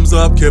 Bottoms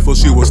up, careful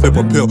she will slip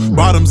a pill.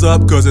 Bottoms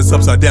up, cause it's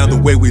upside down the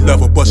way we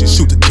love her, but she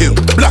shoot to kill.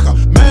 Blocker.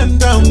 Man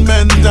down,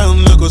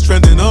 look what's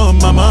trending on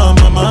my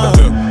mama.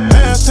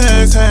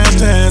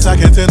 Hashtags, I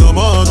can't take no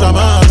more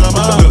drama.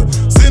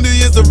 Cindy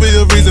is the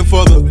real reason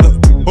for the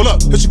hold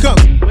up, here she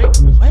comes.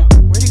 Wait,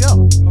 where'd he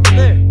go? Over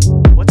there.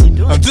 What's he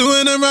doing? I'm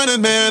doing the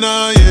Running Man,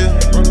 oh yeah.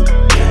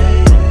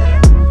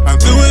 I'm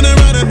doing the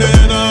Running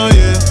Man, oh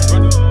yeah.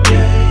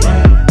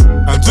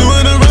 I'm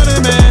doing the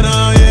Running Man,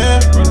 oh yeah.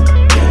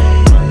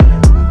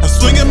 I'm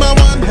swinging my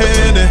one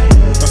hand and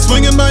I'm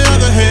swinging my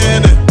other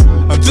hand and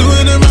I'm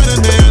doing the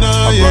Running Man,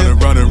 oh yeah. I'm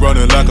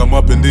running like I'm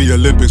up in the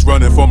Olympics,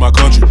 running for my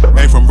country.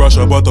 Ain't from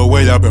Russia, but the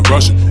way I've been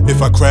rushing.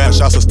 If I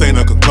crash, I'll sustain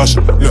a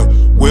concussion. Look,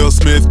 Will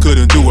Smith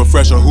couldn't do a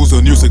fresher. Who's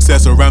a new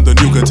successor? I'm the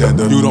new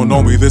contender. You don't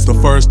know me, this the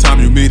first time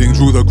you meeting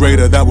Dru the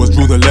Greater, that was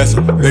Dru the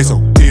Lesser. They so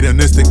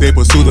hedonistic, they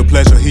pursue the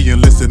pleasure. He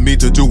enlisted me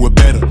to do it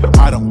better.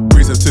 I don't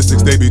read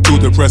statistics, they be too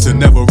depressing,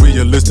 never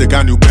realistic.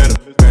 I knew better.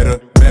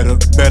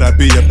 Bet I'd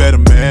be a better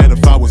man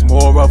if I was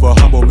more of a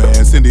humble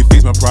man. Cindy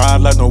feeds my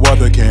pride like no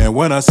other can.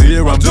 When I see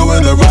her, I'm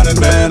doing the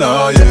Running Man,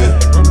 oh yeah.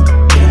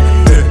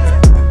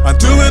 I'm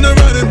doing the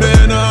Running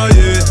Man, oh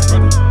yeah.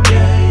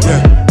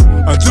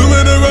 I'm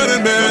doing the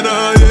Running Man,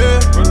 oh yeah.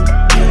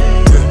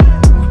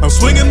 I'm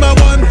swinging my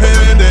one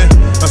hand and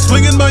I'm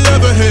swinging my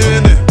other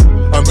hand and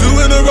I'm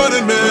doing the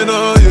Running Man,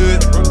 oh yeah.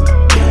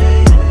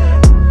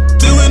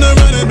 Doing the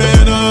Running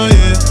Man, oh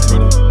yeah.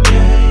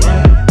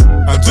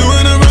 I'm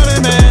doing the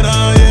Running Man,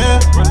 oh yeah.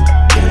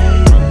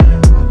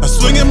 I'm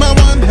swinging my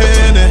one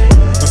hand and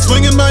I'm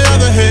swinging my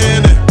other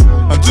hand and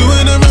I'm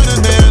doing the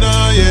Running Man,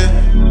 oh yeah.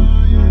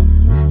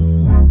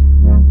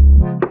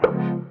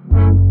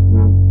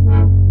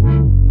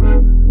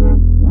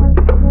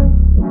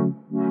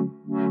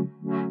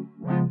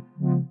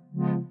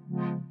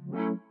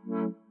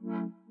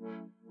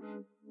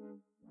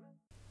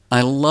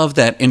 I love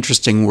that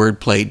interesting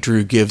wordplay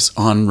Dru gives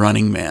on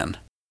Running Man.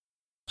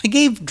 I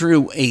gave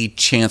Dru a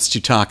chance to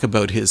talk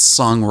about his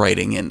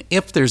songwriting and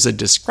if there's a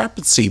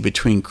discrepancy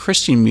between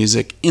Christian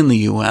music in the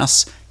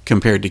US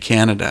compared to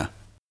Canada.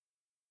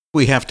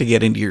 We have to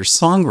get into your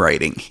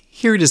songwriting.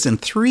 Here it is. In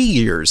 3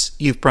 years,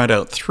 you've brought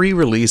out 3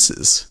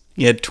 releases.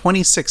 You had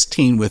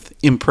 2016 with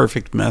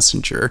Imperfect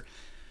Messenger,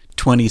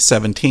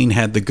 2017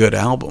 had The Good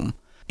Album,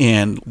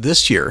 and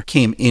this year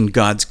came In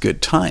God's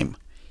Good Time.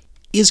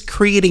 Is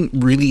creating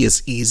really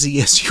as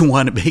easy as you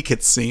want to make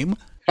it seem?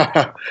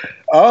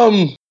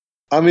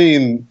 I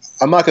mean,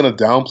 I'm not going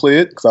to downplay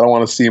it because I don't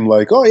want to seem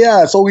like, oh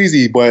yeah, it's so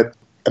easy.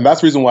 And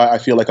that's the reason why I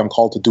feel like I'm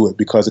called to do it,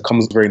 because it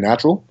comes very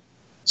natural.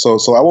 So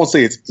I won't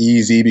say it's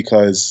easy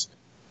because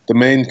the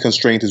main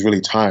constraint is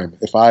really time.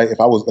 If I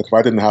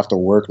didn't have to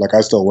work, like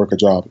I still work a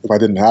job. If I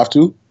didn't have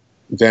to,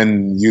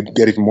 then you'd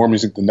get even more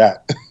music than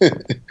that.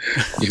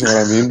 You know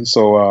what I mean?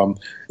 So,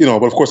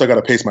 but of course I got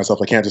to pace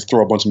myself. I can't just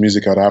throw a bunch of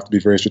music out. I have to be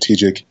very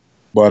strategic.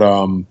 But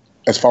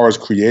as far as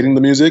creating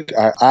the music,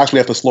 I actually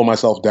have to slow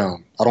myself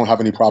down. I don't have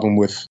any problem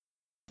with,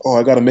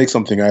 I got to make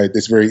something.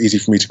 It's very easy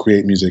for me to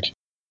create music.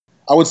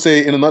 I would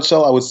say, in a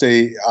nutshell, I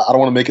don't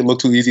want to make it look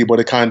too easy, but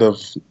it kind of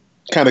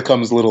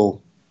comes a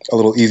little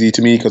easy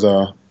to me because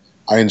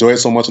I enjoy it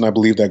so much and I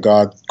believe that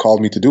God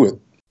called me to do it.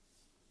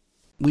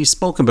 We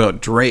spoke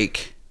about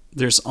Drake.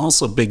 There's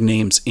also big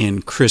names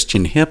in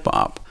Christian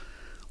hip-hop,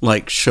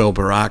 like Sho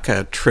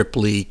Baraka,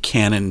 Tripoli,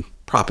 Cannon,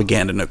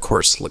 Propaganda, and of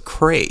course,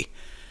 Lecrae.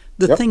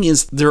 The thing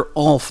is, they're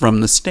all from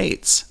the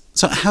States.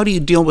 So how do you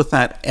deal with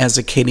that as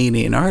a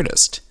Canadian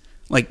artist?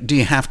 Like, do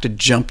you have to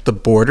jump the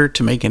border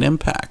to make an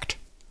impact?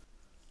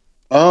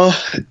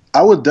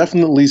 I would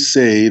definitely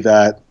say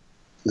that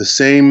the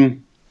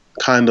same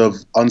kind of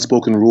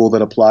unspoken rule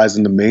that applies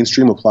in the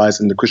mainstream applies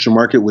in the Christian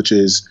market, which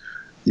is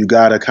you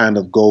got to kind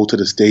of go to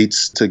the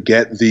States to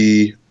get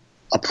the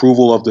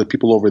approval of the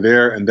people over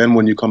there. And then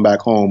when you come back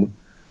home,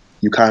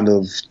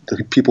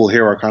 the people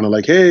here are kind of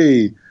like,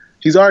 hey,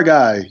 he's our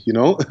guy, you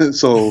know?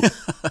 So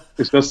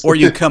it's just. Or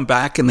you come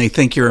back and they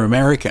think you're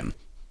American.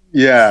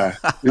 Yeah.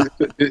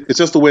 It's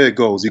just the way it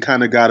goes. You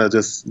kind of got to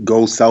just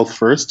go south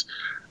first.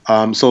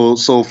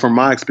 So from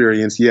my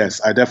experience,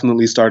 yes, I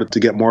definitely started to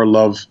get more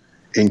love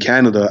in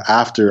Canada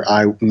after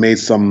I made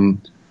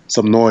some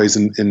noise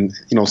in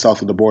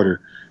south of the border.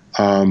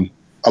 A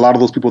lot of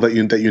those people that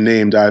you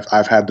named,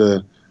 I've had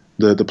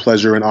the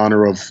pleasure and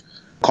honor of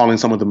calling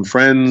some of them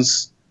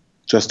friends,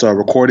 just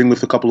recording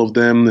with a couple of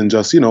them, and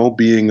just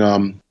being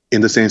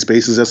in the same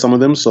spaces as some of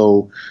them.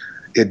 So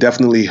it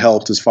definitely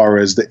helped as far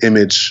as the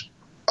image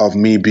of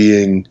me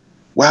being,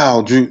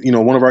 wow, Dru,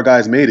 one of our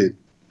guys made it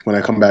when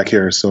I come back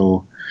here.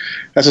 So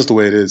that's just the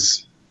way it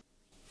is.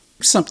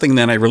 Something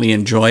that I really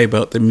enjoy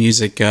about the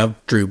music of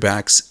Dru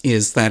Bex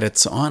is that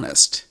it's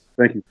honest.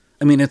 Thank you.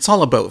 I mean, it's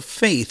all about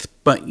faith,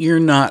 but you're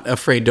not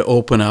afraid to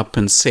open up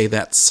and say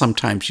that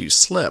sometimes you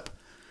slip.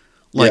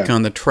 Like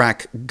on the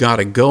track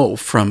Gotta Go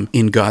from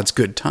In God's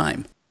Good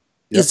Time.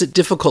 Yep. Is it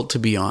difficult to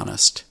be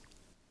honest?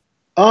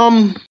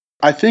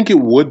 I think it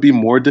would be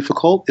more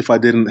difficult if I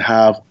didn't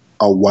have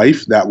a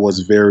wife that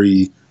was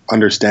very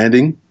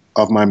understanding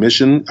of my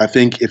mission. I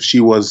think if she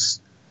was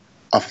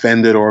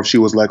offended or if she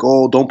was like,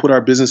 oh, don't put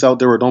our business out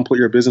there or don't put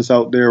your business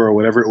out there or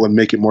whatever, it would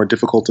make it more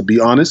difficult to be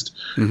honest.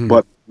 Mm-hmm.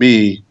 But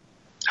me,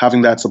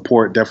 having that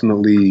support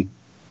definitely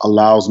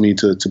allows me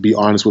to be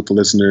honest with the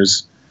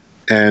listeners.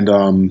 And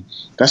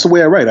that's the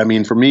way I write. I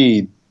mean, for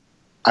me,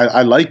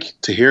 I like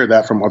to hear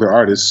that from other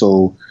artists.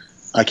 So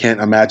I can't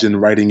imagine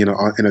writing in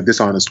a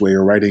dishonest way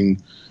or writing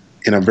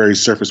in a very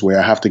surface way.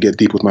 I have to get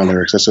deep with my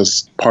lyrics. That's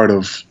just part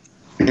of,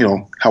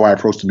 how I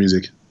approach the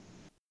music.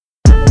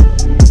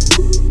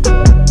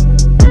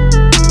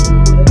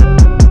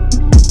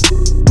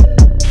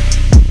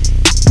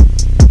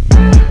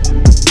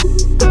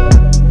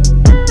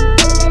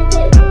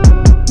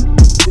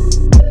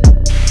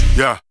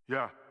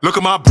 Yeah. Look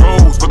at my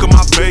bros, look at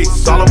my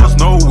face. All of us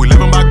know we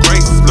living by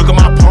grace. Look at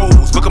my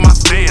pose, look at my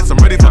stance.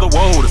 I'm ready for the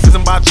woe, this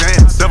isn't by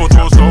chance. Devil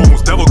throw stones,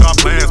 devil got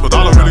plans, but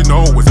all I really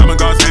know is I'm in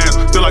God's hands.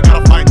 Still I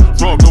gotta fight,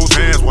 throw up those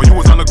hands while you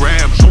was on the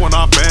gram, showing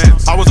off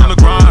fans. I was on the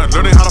grind,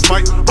 learning how to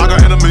fight. I got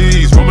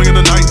enemies roaming in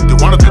the night. They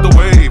wanna take the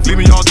wave, leave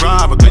me all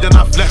dry, but they are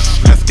not flesh.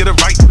 Let's get it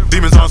right.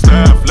 Demons on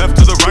staff, left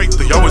to the right,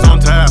 they always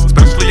on task.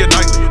 Especially at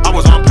night, I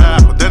was on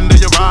path, but then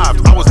they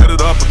arrived. I was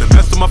headed up with the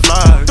best of my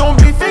flies. Don't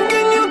be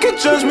thinking you can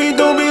judge me,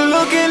 don't be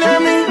looking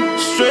at me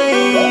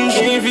strange.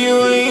 If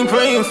you ain't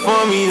praying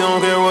for me,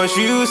 don't care what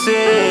you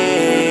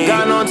say.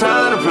 Got no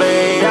time to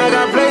play, I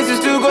got places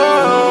to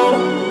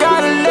go.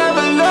 Gotta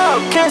level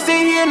up, can't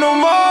stay here no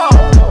more.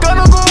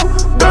 Gotta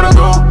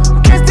go,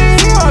 can't stay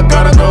here, I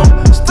gotta go.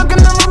 Stuck in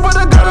the room, but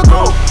I gotta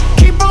go.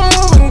 Keep on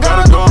moving,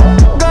 gotta go.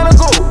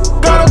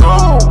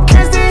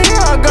 Can't stay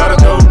here, I gotta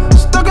go.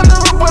 Stuck in the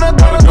room, but I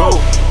gotta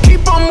go.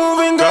 Keep on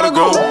moving, gotta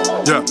go.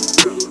 Yeah,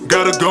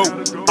 gotta go.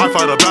 I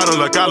fight a battle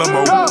like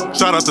Alamo.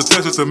 Shout out to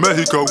Texas and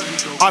Mexico.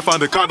 I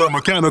find it kinda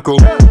mechanical.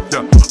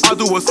 Yeah, I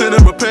do a sin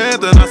and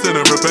repent, then I sin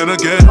and repent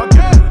again.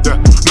 Yeah,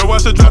 know I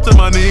should drop to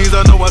my knees,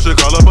 I know I should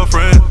call up a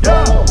friend.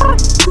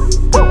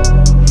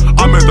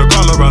 I meant to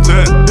call around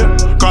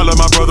 10. Call up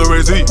my brother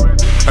AZ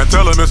and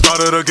tell him it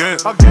started again.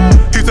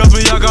 He tells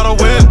me I gotta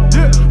win.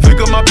 Think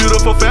of my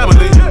beautiful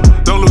family.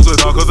 Don't lose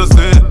it all cause of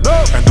sin.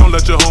 And don't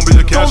let your home be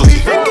a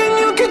casualty. Don't be thinking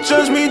you can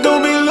judge me,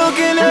 don't be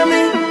looking at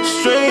me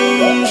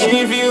strange.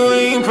 If you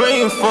ain't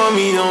praying for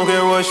me, don't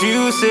care what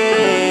you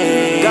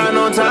say. Got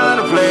no time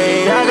to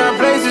play, I got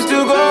places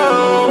to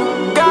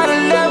go. Gotta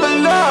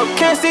level up,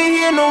 can't stay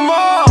here no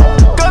more.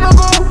 Gotta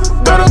go,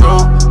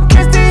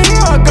 can't stay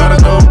here, I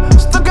gotta go.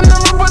 Stuck in the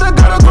room, but I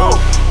gotta go.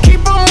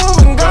 Keep on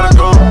moving, gotta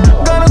go.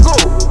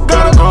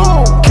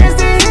 Can't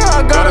stay here,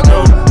 I gotta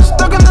go.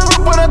 Stuck in the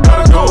room, but I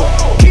gotta go.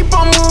 Keep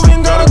on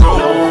moving, gotta go.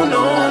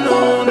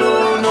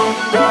 No,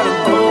 gotta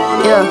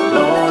go. Yeah.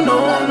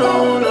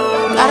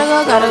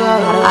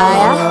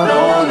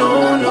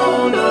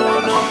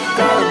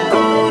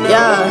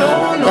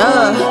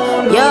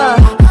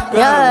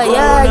 Gotta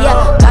go.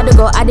 Yeah. Gotta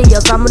go out of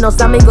your family, no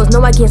amigos,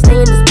 no I can't stay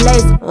in this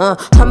place.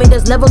 Homie,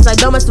 there's levels, I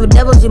don't mess with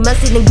devils, you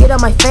messy, then get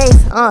on my face.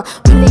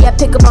 Really I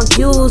pick up on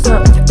cues,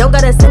 don't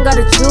gotta sing,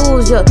 gotta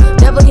choose, yeah.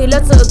 Devil he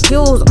lets her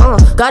accuse,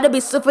 gotta be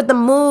swift with the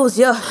moves,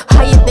 yeah.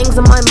 How you things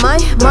on my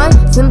mind,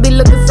 sin be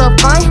looking so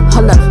fine.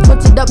 Hold up,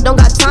 switch it up, don't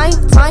got time.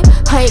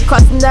 I ain't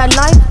crossing that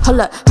line,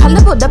 hold up. I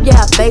leveled up,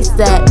 yeah, I face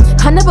that.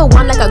 I never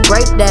won like a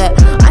great dad.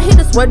 I hear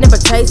this word, never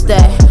taste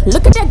that.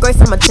 Look at that grace,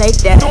 I'ma take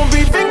that. Don't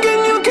be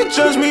thinking you can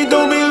judge me,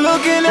 don't be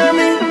looking at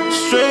me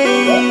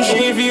strange.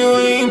 If you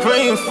ain't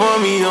praying for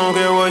me, don't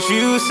care what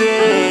you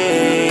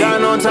say.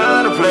 Got no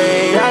time to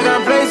play, I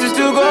got places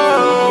to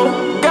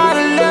go.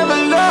 Gotta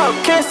level up,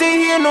 can't stay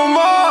here no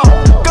more.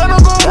 Gotta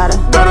go.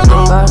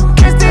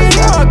 Can't stay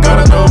here, I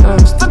gotta go.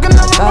 Stuck in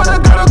the room, but I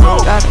gotta go.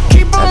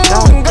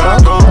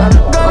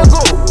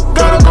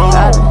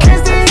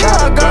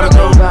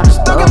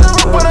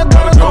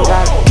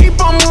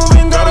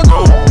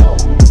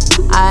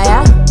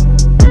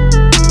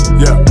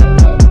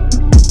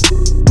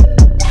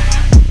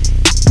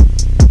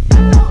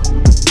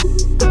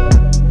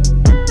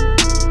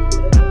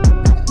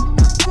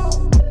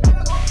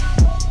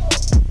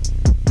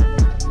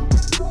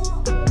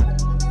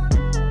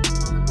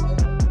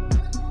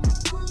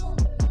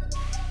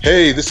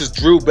 Hey, this is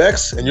Dru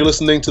Bex, and you're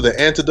listening to The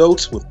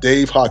Antidote with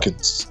Dave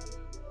Hawkins.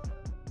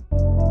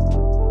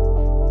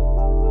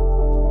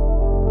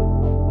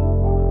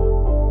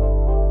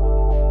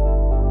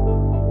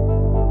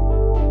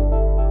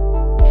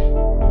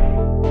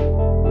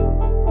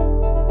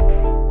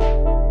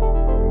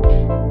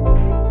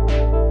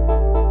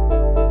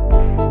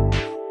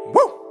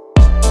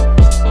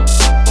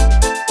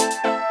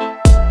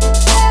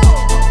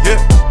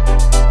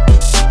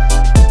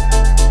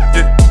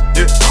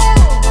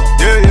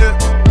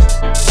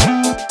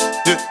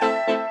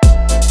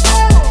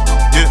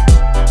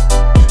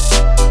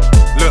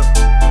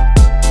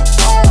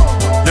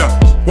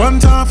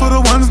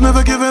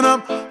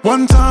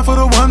 One time for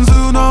the ones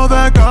who know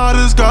that God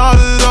has got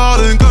it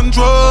all in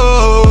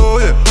control.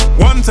 Yeah.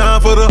 One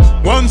time for the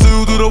ones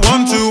who do the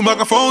 1-2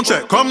 microphone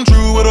check. Come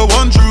true with a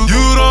one true.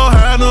 You don't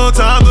have no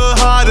time to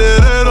hide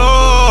it at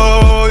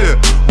all. Yeah.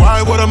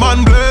 Why would a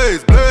man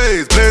blaze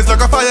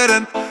like a fire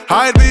then?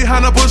 Hide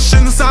behind a bush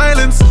in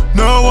silence.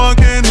 No one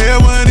can hear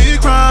when he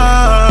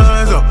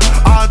cries.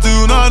 I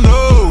do not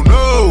know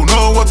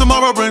what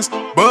tomorrow brings,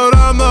 but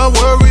I'm not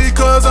worried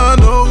 'cause I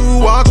know who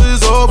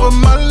watches over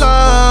my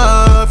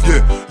life.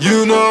 Yeah,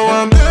 you know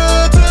I'm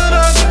good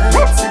tonight.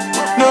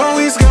 No,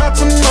 he's got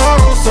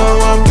tomorrow,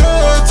 so I'm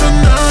good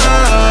tonight.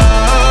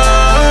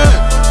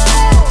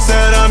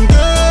 Said I'm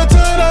good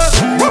tonight.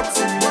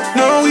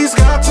 No, he's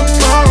got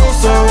tomorrow,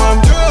 so I'm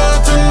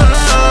good tonight.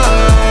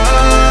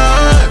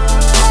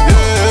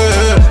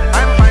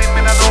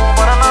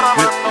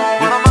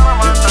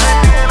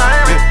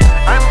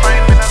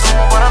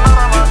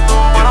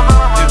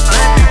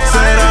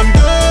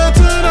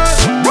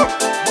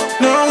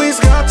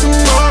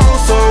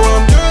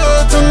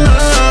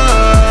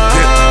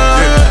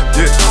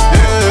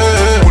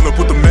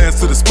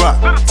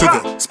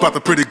 Spot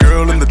the pretty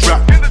girl in the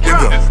drop.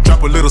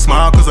 Drop a little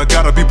smile 'cause I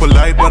gotta be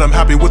polite, but I'm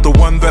happy with the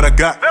one that I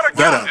got.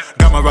 Got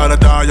my ride or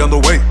die on the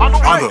way. On the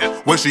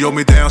way she hold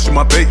me down, she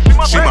my babe.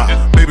 She my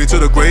baby to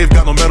the grave.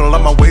 Got no metal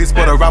on my waist,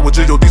 but I ride with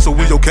G.O.D. so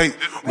we okay.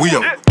 We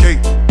okay.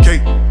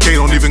 K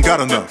don't even got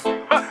enough.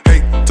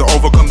 Hate to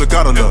overcome the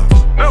gotta love.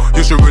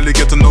 You should really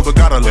get to know the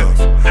gotta love.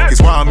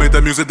 It's why I made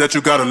that music that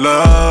you gotta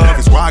love.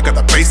 It's why I got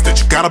the bass that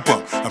you gotta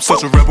bump. I'm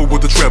such a rebel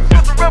with the treble.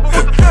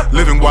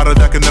 Living water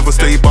that can never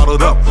stay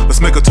bottled up. Let's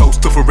make a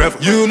toast to forever.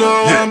 You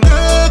know I'm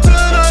good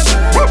tonight.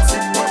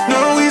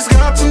 No, he's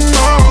got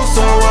tomorrow,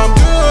 so I'm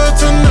good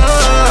tonight.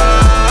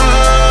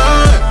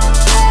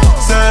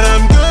 Said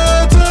I'm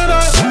good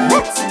tonight.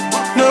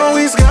 No,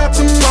 he's got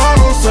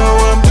tomorrow, so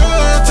I'm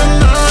good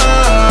tonight.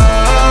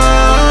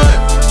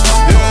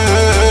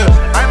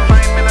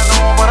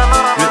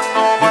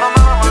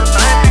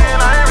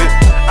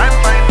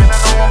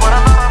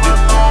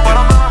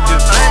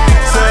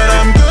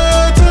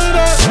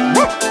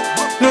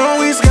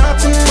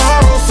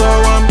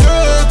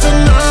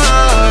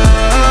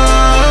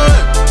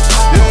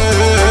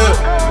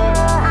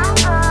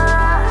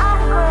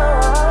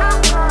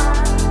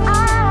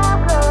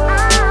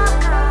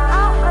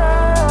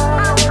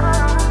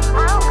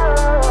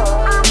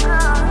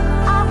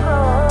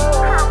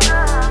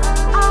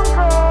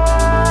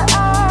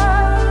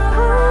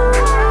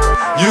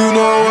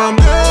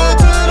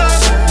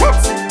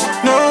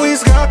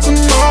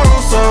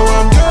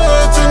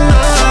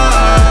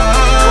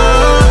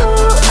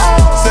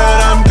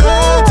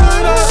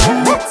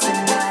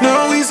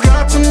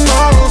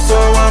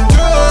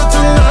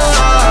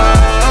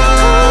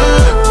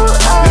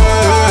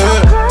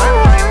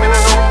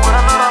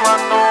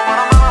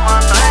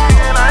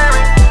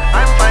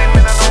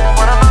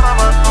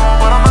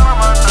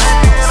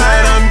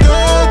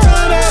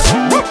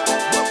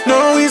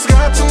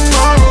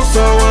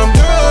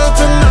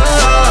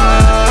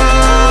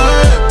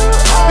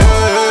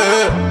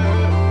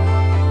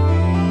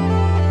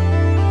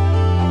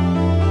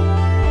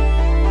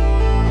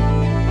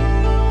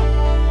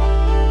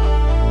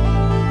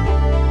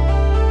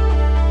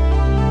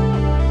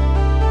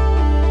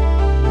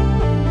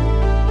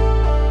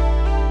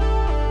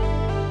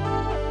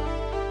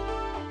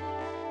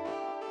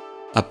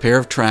 A pair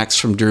of tracks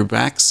from Dru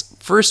Bex.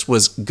 First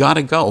was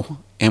Gotta Go,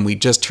 and we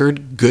just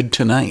heard Good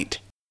Tonight.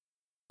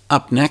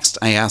 Up next,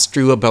 I asked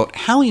Dru about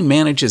how he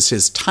manages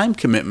his time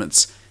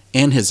commitments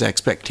and his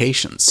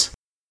expectations.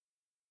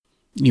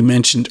 You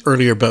mentioned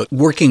earlier about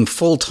working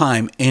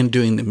full-time and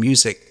doing the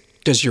music.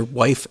 Does your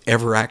wife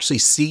ever actually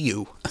see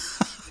you?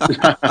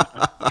 That's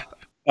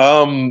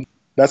an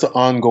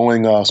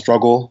ongoing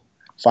struggle,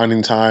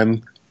 finding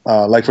time.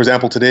 Like, for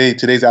example,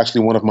 today's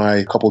actually one of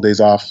my couple days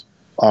off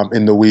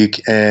in the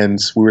week, and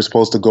we were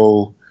supposed to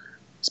go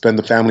spend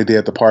the family day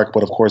at the park,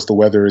 but of course the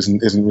weather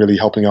isn't really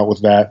helping out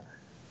with that.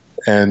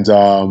 And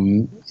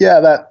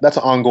that's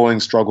an ongoing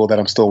struggle that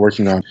I'm still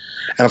working on.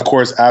 And of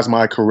course, as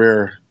my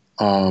career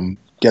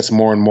gets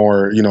more and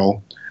more,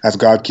 as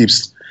God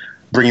keeps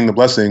bringing the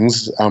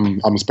blessings,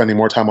 I'm spending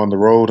more time on the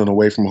road and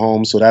away from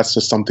home. So that's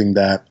just something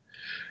that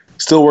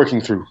still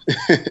working through.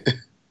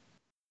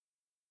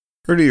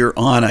 Earlier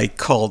on, I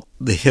called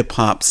the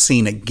hip-hop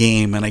scene a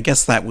game, and I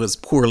guess that was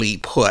poorly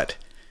put.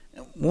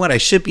 what I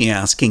should be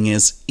asking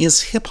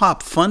is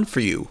hip-hop fun for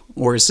you?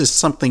 Or is this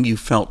something you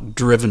felt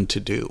driven to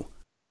do?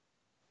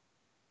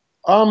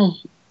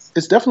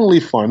 It's definitely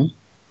fun.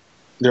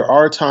 There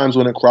are times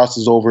when it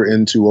crosses over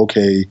into,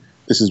 okay,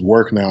 this is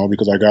work now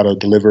because I got to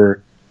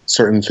deliver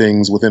certain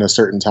things within a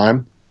certain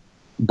time.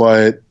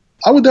 But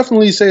I would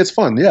definitely say it's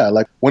fun. Yeah,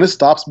 like when it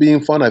stops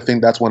being fun, I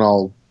think that's when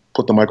I'll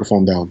put the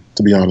microphone down,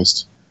 to be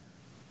honest.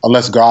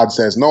 Unless God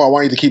says, no, I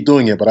want you to keep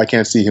doing it, but I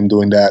can't see him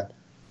doing that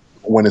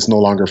when it's no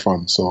longer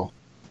fun. So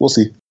we'll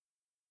see.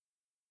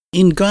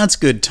 In God's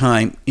Good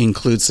Time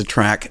includes the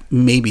track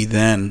Maybe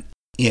Then.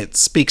 It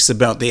speaks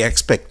about the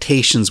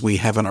expectations we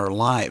have in our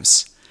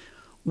lives.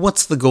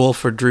 What's the goal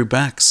for Dru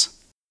Bex?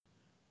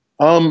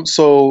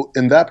 So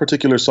in that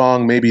particular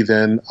song, Maybe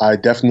Then, I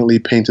definitely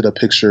painted a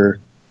picture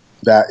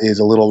that is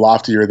a little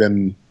loftier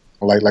than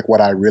like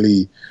what I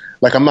really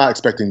like. I'm not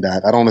expecting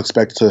that. I don't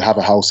expect to have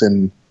a house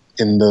in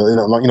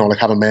the like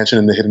have a mansion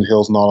in the Hidden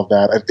Hills and all of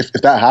that.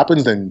 If that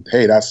happens, then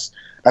hey, that's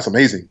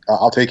amazing.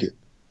 I'll take it.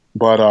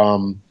 But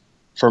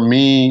for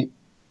me,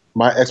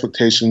 my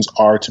expectations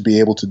are to be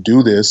able to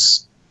do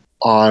this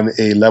on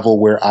a level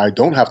where I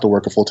don't have to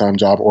work a full-time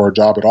job or a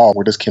job at all,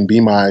 where this can be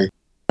my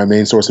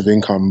main source of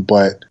income,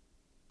 but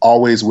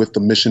always with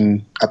the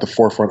mission at the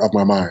forefront of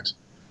my mind.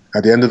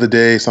 At the end of the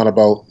day, it's not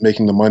about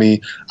making the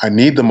money. I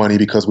need the money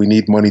because we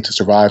need money to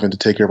survive and to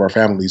take care of our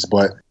families.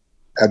 But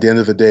at the end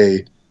of the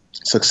day,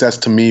 success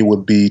to me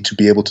would be to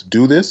be able to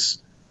do this,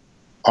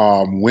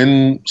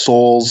 win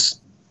souls,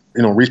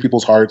 reach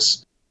people's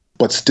hearts,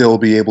 but still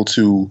be able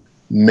to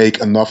make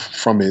enough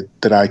from it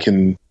that I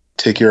can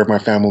take care of my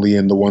family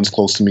and the ones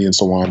close to me and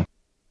so on.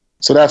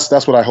 So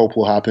that's what I hope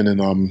will happen,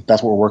 and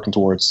that's what we're working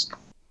towards.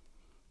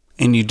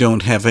 And you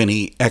don't have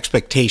any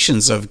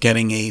expectations of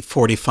getting a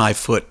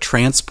 45-foot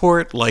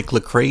transport like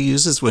Lecrae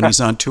uses when he's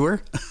on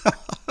tour?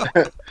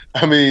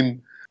 I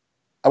mean,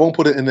 I won't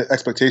put it in the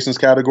expectations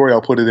category.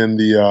 I'll put it in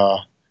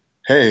the,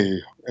 hey,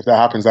 if that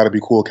happens, that'd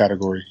be cool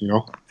category,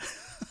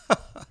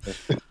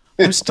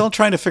 I'm still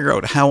trying to figure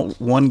out how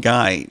one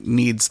guy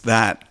needs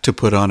that to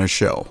put on a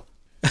show.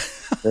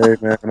 Hey,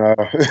 man,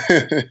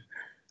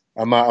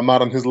 I'm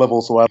not on his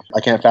level, so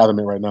I can't fathom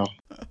it right now.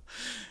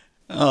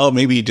 Oh,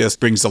 maybe he just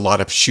brings a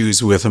lot of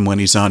shoes with him when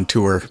he's on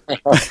tour.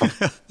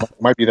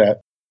 Might be that.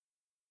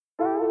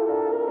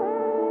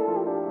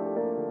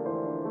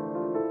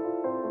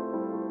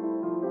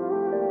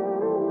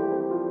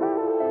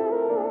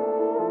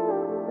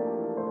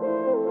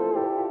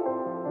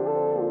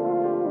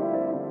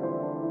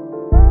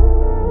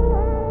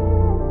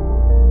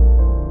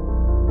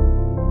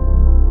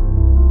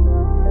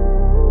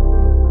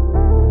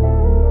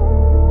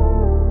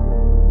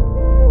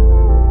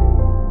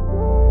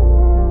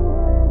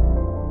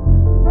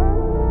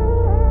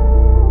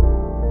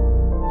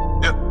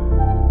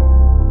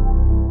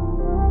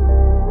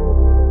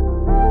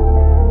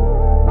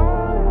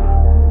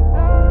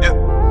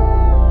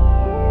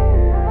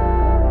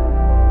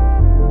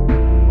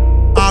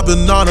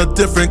 On a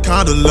different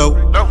kind of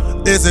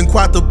low. Isn't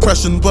quite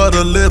depression, but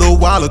a little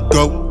while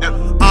ago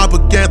I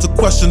began to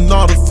question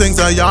all the things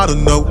I ought to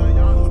know.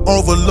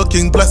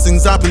 Overlooking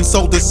blessings, I've been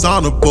so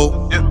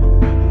dishonorable.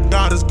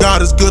 God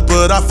is good,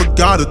 but I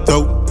forgot it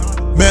though.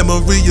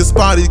 Memory is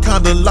spotty,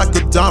 kinda like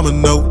a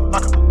domino.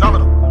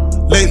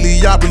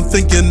 Lately I've been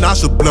thinking I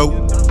should blow.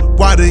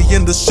 Why they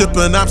in the ship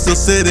and I'm still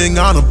sitting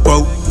on a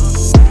boat?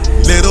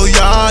 Little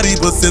yachty,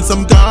 but since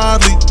I'm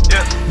godly,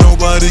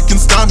 nobody can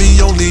stop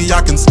me, only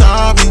I can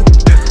stop me.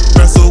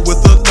 Wrestle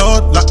with the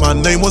Lord like my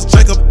name was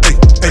Jacob. Ay,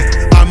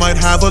 ay. I might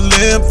have a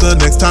limp the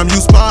next time you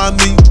spot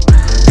me.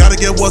 Gotta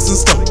get what's in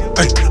store.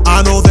 Ay,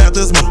 I know that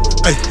there's more.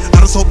 Ay,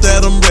 I just hope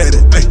that I'm ready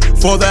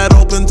for that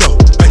open door.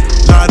 Ay,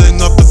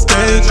 lighting up the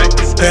stage,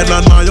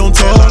 headline my own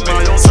tour,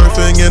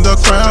 surfing in the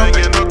crowd,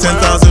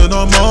 10,000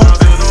 or more.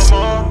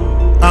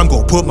 I'm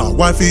gonna put my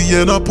wifey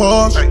in a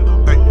Porsche.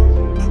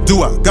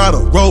 Do I got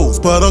a rose,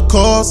 but of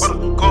course,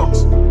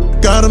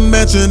 got a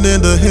mansion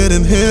in the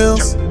Hidden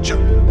Hills.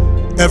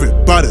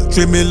 Everybody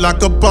treat me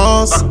like a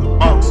boss.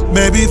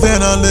 Maybe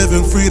then I live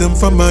in freedom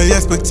from my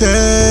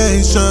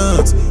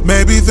expectations.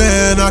 Maybe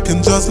then I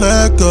can just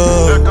let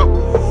go.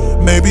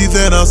 Maybe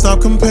then I'll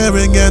stop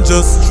comparing and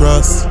just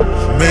trust.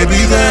 Maybe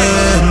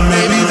then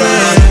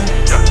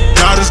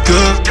God is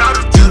good.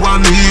 Do I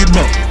need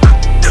more?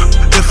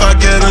 If I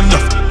get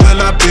enough,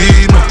 will I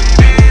be more?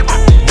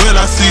 Will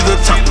I see the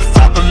top if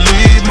I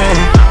believe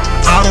more?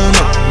 I don't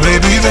know.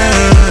 Maybe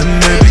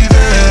then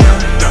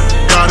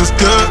God is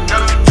good.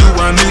 Do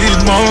I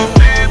need more?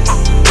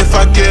 If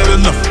I get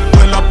enough,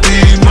 will I be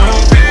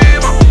more?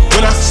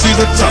 Will I see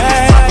the top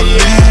if I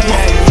believe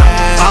more?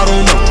 I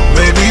don't know.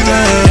 Maybe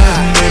then.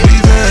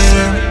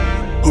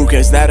 Who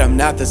cares that I'm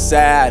not the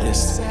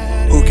saddest?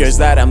 Who cares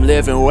that I'm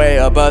living way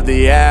above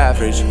the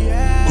average?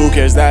 Who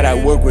cares that I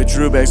work with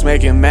Dru Bex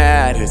making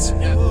mad hits?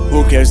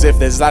 Who cares if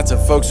there's lots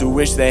of folks who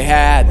wish they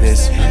had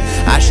this?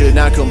 I should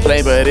not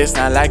complain, but it's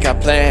not like I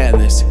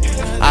planned this.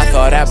 I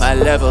thought at my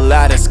level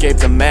I'd escape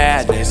the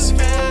madness.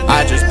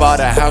 I just bought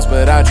a house,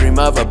 but I dream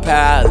of a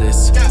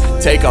palace.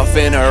 Take off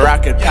in a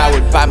rocket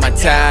powered by my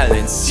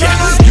talents. Yeah,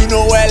 you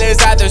know well as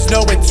I, there's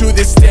no end to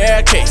this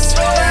staircase.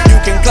 You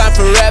can climb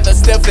forever,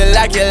 still feel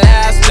like your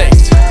last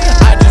place.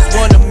 I just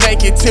wanna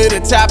make it to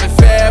the top at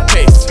fair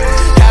pace.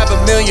 Have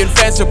a million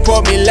fans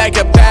support me like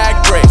a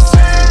back brace.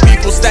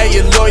 People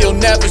staying loyal,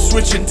 never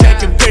switching,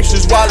 taking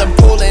pictures while I'm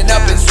pulling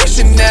up and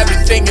switching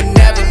everything and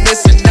never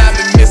missing. I've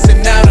been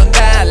missing out on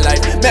that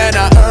life, man,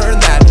 I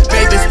earned that.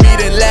 Made this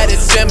beat and let it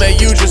simmer,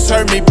 you just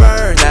heard me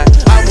burn that.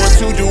 I want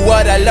to do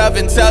what I love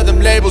and tell them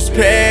labels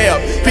pay up.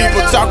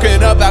 People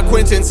talking about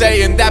Quentin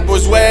saying that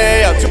was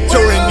way up.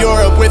 Touring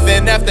Europe with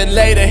an F, then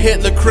later hit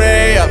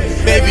Lecrae up.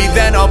 Maybe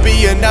then I'll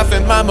be enough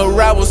and my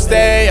morale will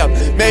stay up.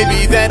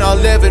 Maybe then I'll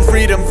live in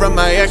freedom from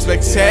my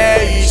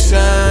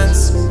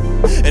expectations.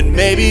 And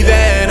maybe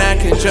then I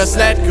can just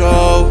let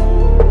go.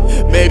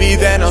 Maybe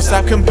then I'll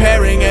stop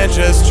comparing and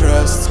just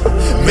trust.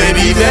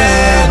 Maybe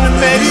then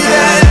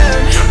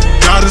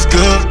God is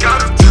good,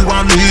 do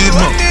I need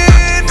more?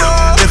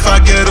 If I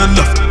get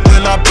enough,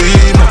 will I be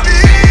more?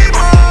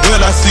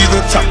 Will I see the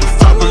top if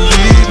I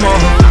believe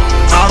more?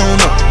 I don't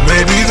know,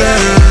 maybe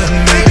then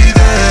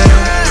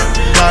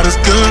God is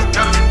good,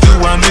 do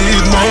I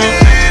need more?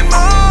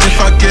 If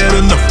I get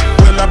enough,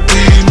 will I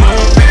be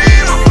more?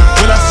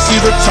 Will I see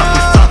the top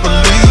if I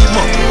believe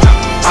more?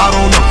 I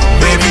don't know,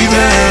 maybe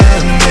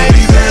then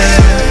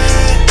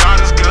God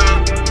is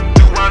good,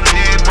 do I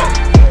need more?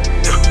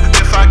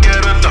 If I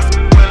get enough,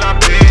 will I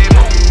be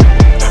more?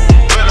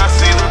 Will I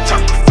see the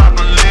top if I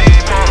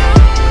believe more?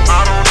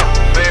 I don't know,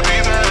 maybe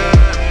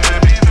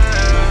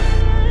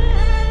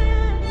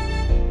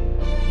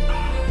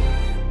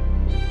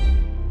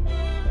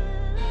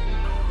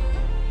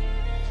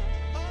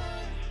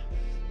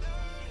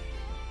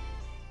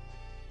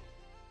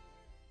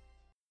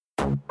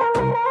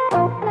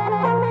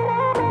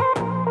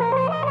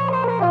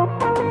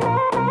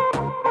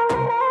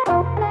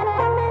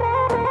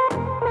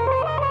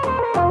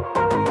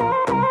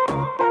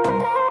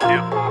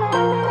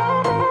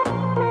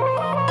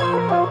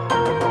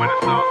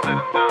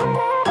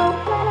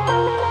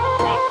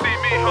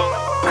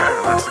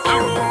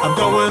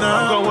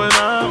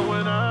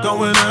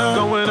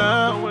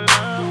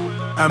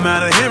I'm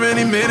out of here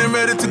any minute,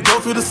 ready to go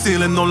through the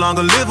ceiling. No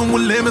longer living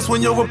with limits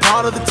when you're a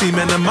part of the team.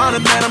 And I'm on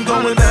it, man, I'm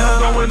going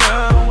up.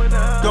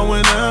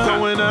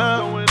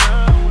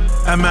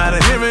 I'm out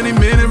of here any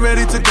minute,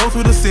 ready to go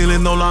through the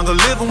ceiling. No longer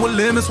living with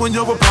limits when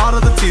you're a part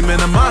of the team.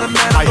 And I'm on it,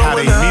 man, I had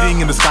a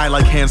meeting in the sky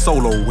like Han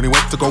Solo when he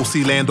went to go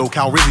see Lando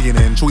Calrissian,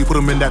 and Chewie put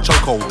him in that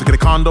chokehold. To get a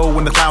condo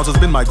in the clouds has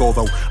been my goal,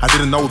 though I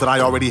didn't know that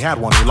I already had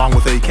one, along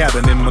with a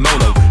cabin in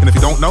Manolo. And if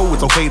you don't know,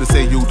 it's okay to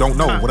say you don't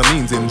know what it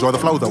means. Enjoy the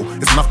flow, though.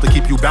 It's enough to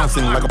keep you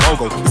bouncing like a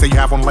pogo. You say you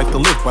have one life to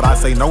live, but I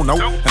say no,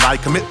 and I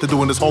commit to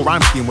doing this whole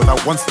rhyme scheme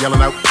without once yelling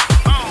out,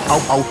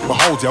 oh,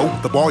 behold, yo,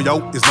 the boy,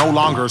 yo, is no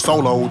longer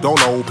solo,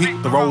 dolo,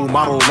 peep the role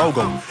model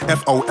logo,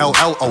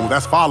 F-O-L-L-O,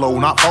 that's follow,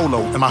 not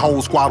follow, and my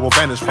whole squad will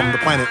vanish from the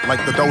planet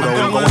like the dodo.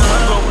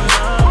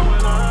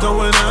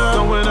 Going up.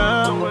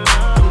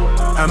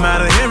 I'm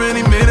out of here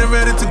any minute,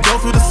 ready to go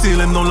through the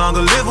ceiling. No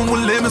longer living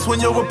with limits when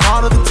you're a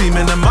part of the team.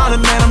 And I'm on it,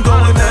 man, I'm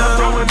going up.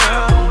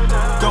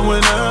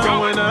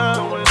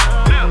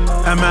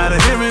 I'm out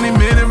of here any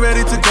minute,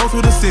 ready to go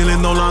through the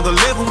ceiling. No longer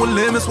living with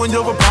limits when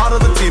you're a part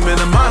of the team. And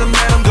I'm out of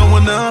man, I'm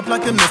going up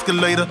like an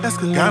escalator.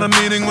 Got a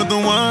meeting with the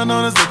one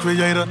known as the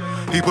creator.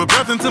 He put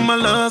breath into my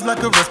lungs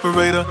like a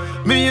respirator.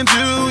 Me and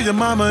you, your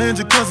mama and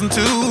your cousin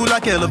too,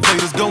 like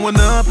elevators going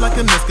up like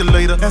an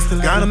escalator.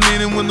 Got a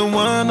meeting with the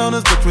one known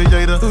as the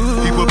creator.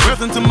 He put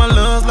breath into my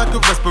lungs like a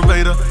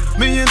respirator.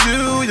 Me and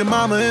you, your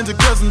mama and your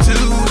cousin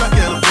too, like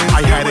elevators.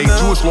 I had a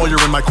Jewish lawyer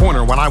in my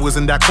corner when I was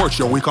in that court,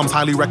 yo. He comes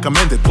highly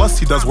recommended. Plus,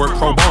 he does work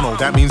pro bono.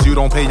 That means you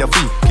don't pay a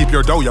fee. Keep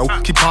your dough, yo.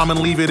 Keep calm and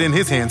leave it in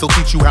his hands. He'll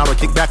teach you how to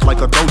kick back like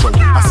a dojo.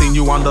 I seen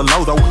you on the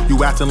low, though.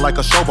 You acting like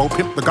a showboat.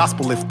 Pimp the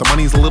gospel. If the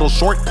money's a little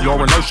short,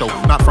 you're a no-show.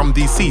 Not from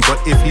DC, but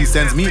if he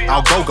sends me,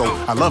 I'll go.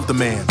 I love the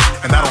man,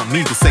 and I don't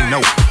need to say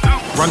no.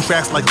 Run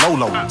tracks like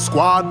Lolo.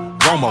 Squad,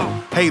 Romo.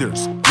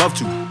 Haters, love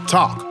to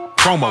talk.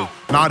 Promo,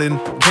 not in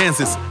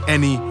Kansas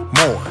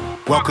anymore.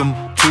 Welcome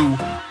to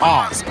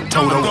Oz.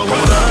 Toto.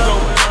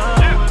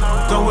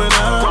 Going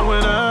up.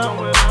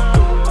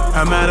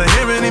 I'm out of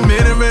here any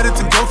minute, ready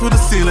to go through the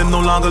ceiling. No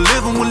longer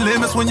living with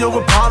limits when you're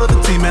a part of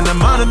the team. And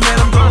I'm on it, man,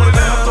 I'm going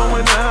up.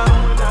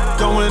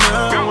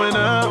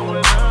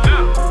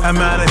 I'm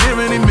out of here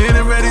any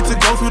minute, ready to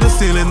go through the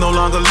ceiling. No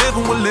longer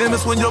living with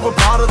limits when you're a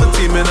part of the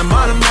team. And I'm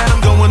on it, man,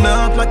 I'm going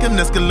up like an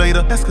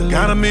escalator.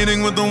 Got a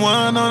meeting with the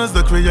one known as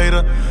the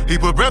creator. He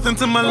put breath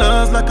into my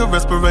lungs like a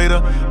respirator.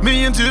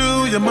 Me and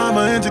you, your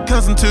mama and your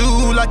cousin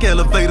too, like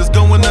elevators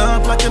going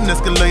up like an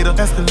escalator.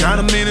 Got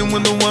a meeting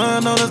with the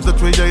one known as the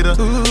creator.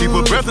 He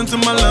put breath into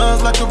my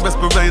lungs like a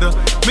respirator.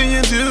 Me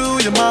and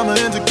you, your mama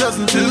and your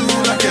cousin too,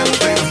 like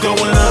elevators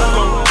going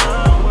up.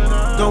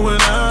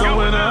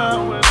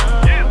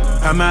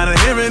 I'm out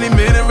of here any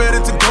minute, ready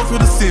to go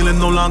through the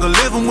ceiling. No longer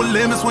living with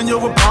limits when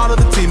you're a part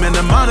of the team. And the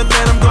amount of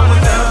that I'm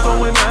going down,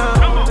 going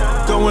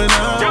up, going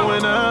up,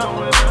 going up.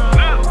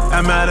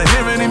 I'm out of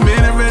here any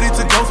minute, ready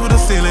to go through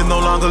the ceiling.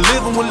 No longer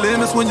living with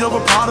limits when you're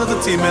a part of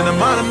the team. And the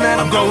amount of that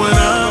I'm going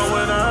up,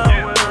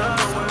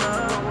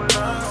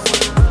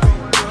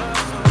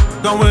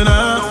 going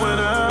up.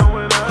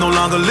 No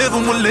longer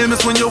living with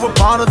limits when you're a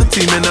part of the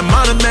team. And the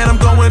amount of that I'm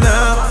going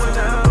up,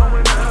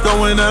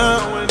 going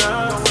up.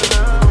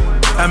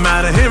 I'm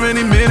out of here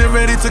any minute,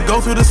 ready to go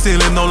through the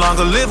ceiling. No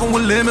longer living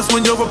with limits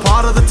when you're a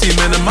part of the team.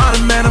 And the amount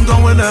of man I'm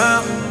going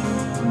up.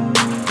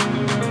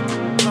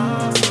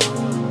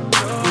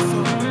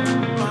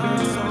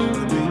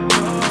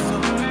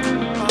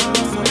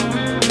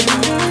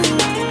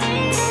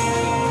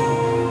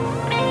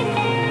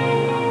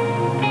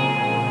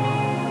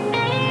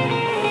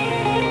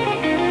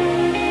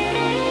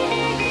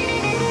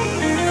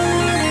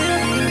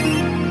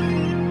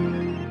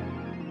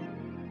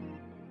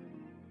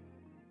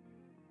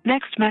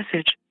 Next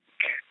message.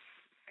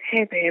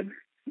 Hey, babe.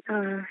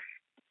 I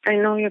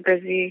know you're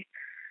busy.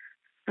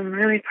 I'm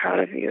really proud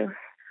of you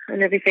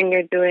and everything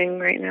you're doing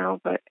right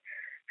now, but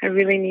I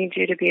really need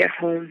you to be at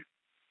home.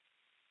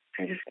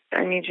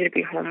 I need you to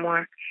be home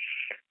more.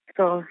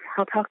 So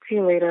I'll talk to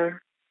you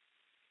later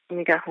when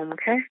you get home,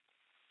 okay?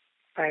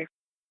 Bye.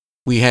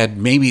 We had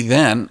Maybe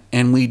Then,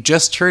 and we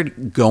just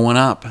heard Going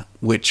Up,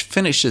 which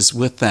finishes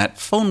with that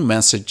phone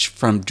message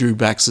from Dru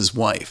Bex's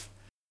wife.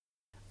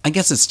 I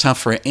guess it's tough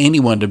for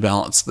anyone to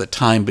balance the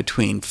time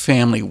between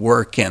family,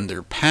 work, and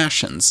their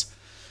passions,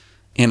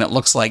 and it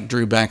looks like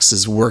Dru Bex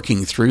is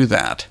working through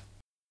that.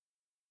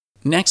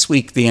 Next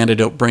week, The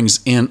Antidote brings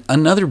in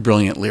another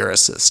brilliant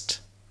lyricist,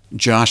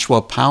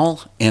 Joshua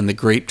Powell and the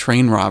Great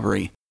Train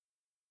Robbery.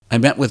 I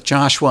met with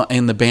Joshua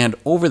and the band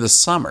over the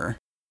summer,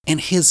 and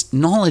his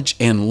knowledge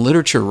and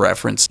literature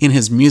reference in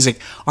his music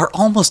are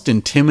almost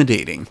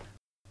intimidating,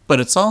 but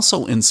it's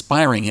also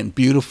inspiring and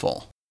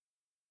beautiful.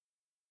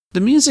 The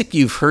music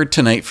you've heard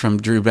tonight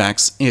from Dru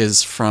Bex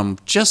is from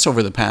just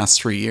over the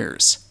past 3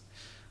 years.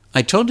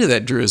 I told you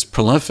that Dru is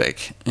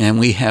prolific, and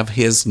we have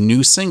his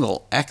new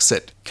single,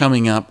 Exit,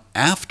 coming up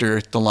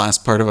after the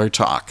last part of our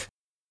talk.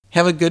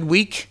 Have a good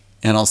week,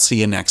 and I'll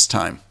see you next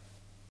time.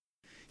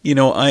 You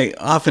know, I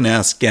often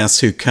ask guests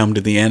who come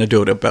to The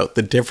Antidote about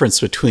the difference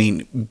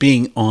between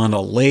being on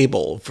a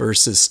label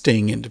versus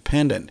staying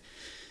independent.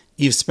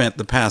 You've spent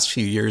the past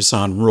few years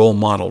on Role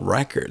Model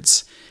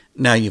Records.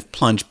 Now you've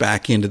plunged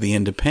back into the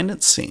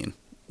independent scene.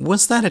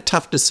 Was that a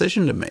tough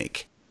decision to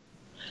make?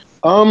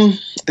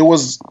 It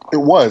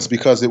was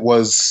because it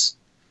was,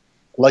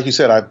 like you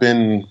said, I've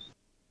been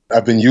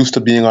used to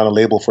being on a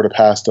label for the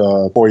past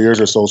 4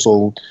 years or so.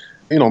 So,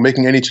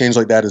 making any change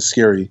like that is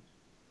scary,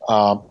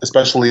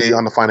 especially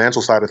on the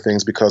financial side of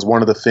things, because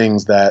one of the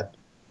things that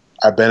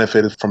I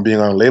benefited from being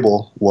on a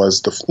label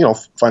was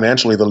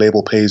financially the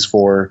label pays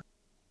for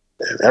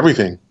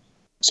everything.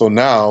 So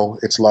now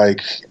it's like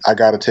I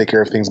got to take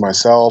care of things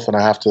myself, and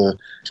I have to,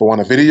 if I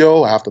want a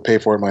video, I have to pay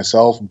for it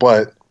myself.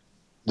 But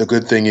the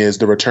good thing is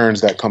the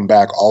returns that come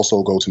back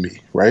also go to me,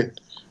 right?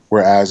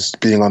 Whereas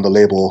being on the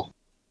label,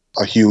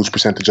 a huge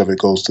percentage of it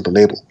goes to the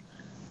label.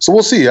 So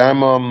we'll see.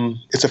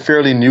 It's a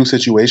fairly new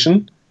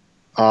situation.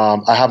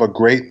 I have a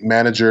great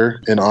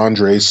manager in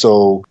Andre,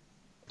 so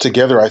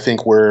together I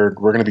think we're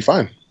going to be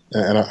fine,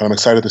 and I'm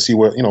excited to see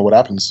what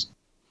happens.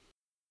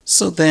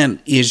 So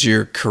then, is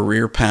your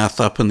career path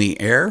up in the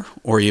air,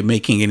 or are you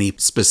making any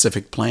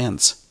specific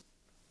plans?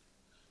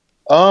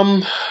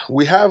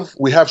 We have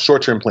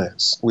short-term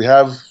plans. We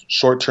have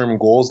short-term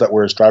goals that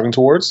we're striving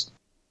towards,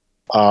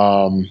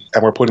 and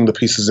we're putting the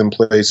pieces in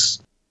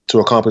place to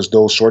accomplish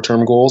those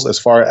short-term goals. As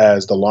far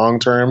as the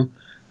long-term,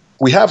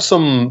 we have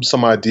some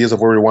ideas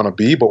of where we want to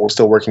be, but we're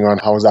still working on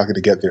how exactly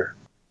to get there.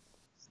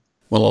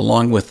 Well,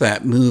 along with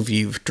that move,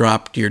 you've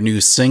dropped your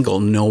new single,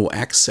 No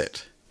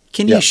Exit.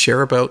 Can you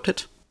share about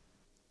it?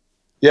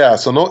 Yeah,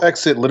 so No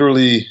Exit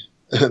literally,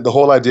 the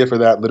whole idea for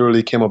that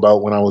literally came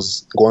about when I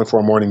was going for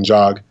a morning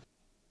jog,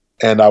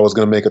 and I was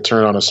going to make a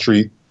turn on a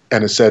street,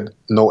 and it said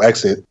no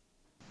exit.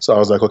 So I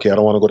was like, okay, I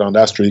don't want to go down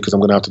that street because I'm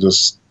going to have to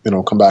just,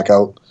 come back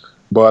out.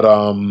 But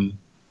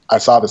I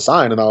saw the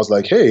sign, and I was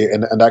like, hey,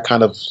 and that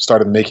kind of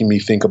started making me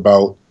think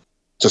about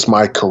just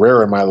my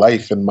career and my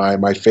life and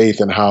my faith,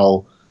 and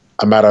how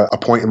I'm at a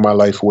point in my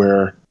life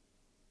where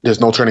there's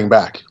no turning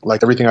back.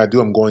 Like everything I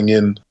do, I'm going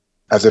in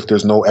as if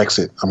there's no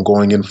exit. I'm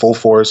going in full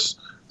force,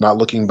 not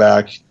looking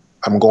back.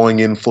 I'm going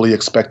in fully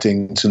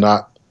expecting to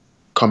not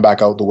come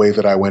back out the way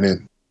that I went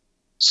in.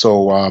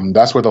 So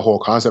that's where the whole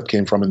concept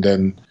came from. And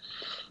then,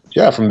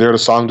 from there, the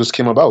song just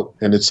came about.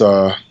 And it's,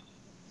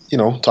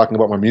 talking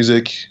about my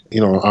music.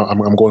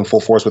 I'm going full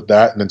force with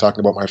that. And then talking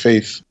about my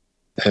faith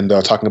and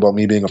talking about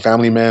me being a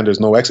family man. There's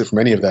no exit from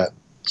any of that.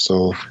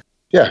 So,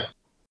 yeah.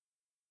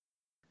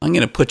 I'm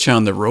going to put you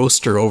on the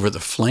roaster over the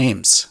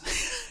flames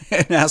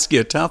and ask you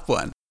a tough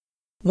one.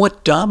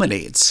 What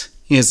dominates?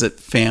 Is it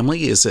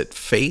family? Is it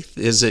faith?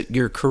 Is it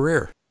your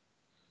career?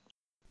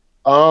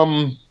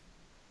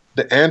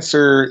 the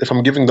answer, if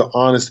I'm giving the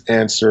honest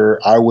answer,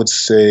 I would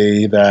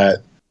say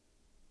that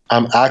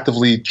I'm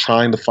actively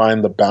trying to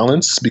find the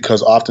balance,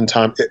 because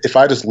oftentimes if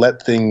I just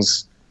let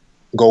things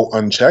go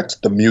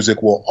unchecked, the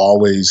music will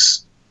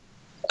always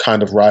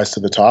kind of rise to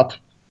the top.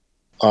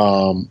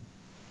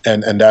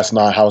 And that's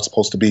not how it's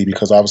supposed to be,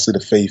 because obviously the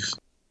faith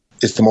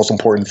is the most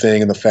important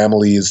thing and the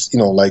family is,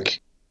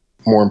 like,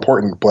 more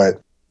important.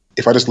 But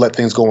if I just let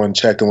things go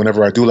unchecked, and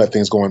whenever I do let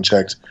things go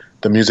unchecked,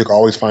 the music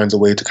always finds a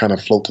way to kind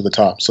of float to the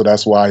top. So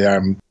that's why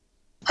I'm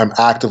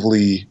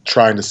actively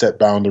trying to set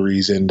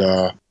boundaries and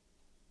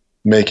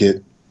make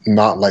it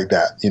not like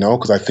that,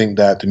 because I think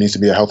that there needs to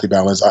be a healthy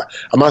balance.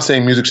 I'm not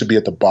saying music should be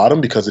at the bottom,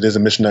 because it is a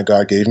mission that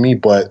God gave me,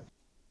 but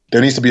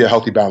there needs to be a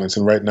healthy balance.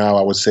 And right now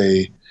I would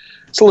say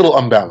it's a little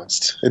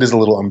unbalanced. It is a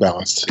little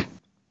unbalanced.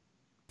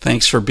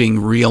 Thanks for being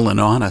real and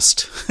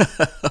honest.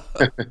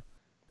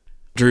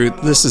 Dru,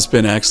 this has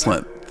been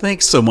excellent.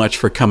 Thanks so much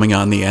for coming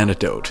on The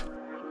Antidote.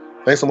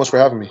 Thanks so much for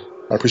having me.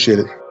 I appreciate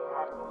it.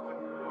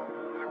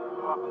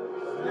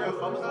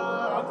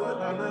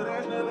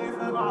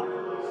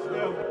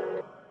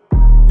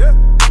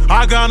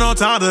 I got no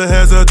time to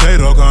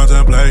hesitate or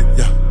contemplate,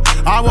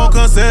 I won't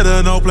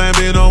consider no plan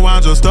B, no,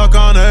 I'm just stuck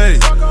on A.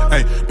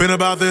 Hey, been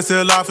about this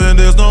here life and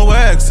there's no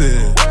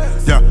exit.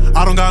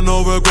 I don't got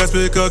no regrets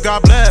because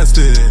God blessed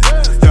it.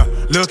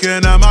 Looking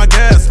at my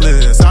guest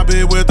list, I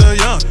be with the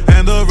young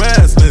and the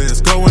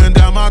restless, going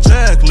down my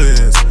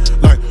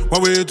checklist, like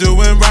what we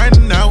doing right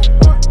now.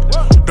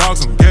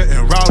 Dogs, I'm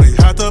getting rowdy,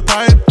 had to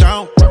pipe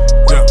down.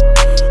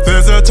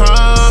 There's a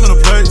time and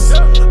a place.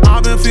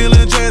 I've been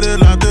feeling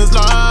jaded like there's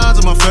lines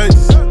in my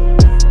face.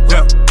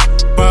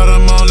 But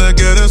I'm only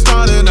getting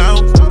started now.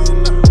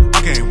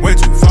 I can't wait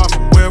too far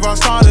from where I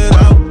started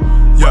out.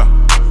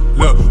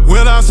 Look,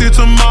 will I see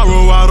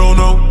tomorrow? I don't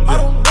know.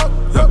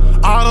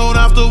 I don't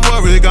have to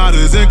worry, God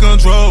is in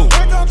control.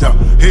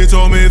 He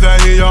told me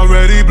that he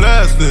already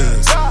blessed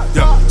this.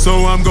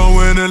 So I'm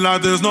going in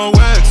like there's no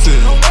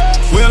exit.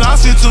 Will I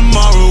see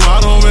tomorrow? I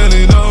don't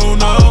really know,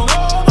 no.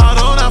 I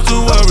don't have to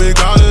worry,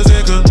 God is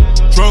in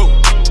control.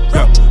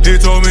 He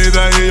told me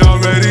that he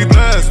already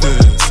blessed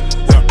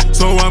this.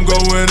 So I'm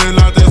going in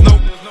like there's no.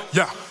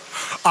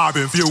 I've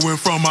been viewing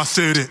from my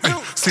city,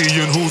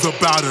 seeing who's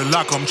about it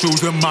like I'm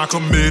choosing my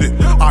committee.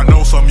 I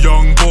know some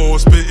young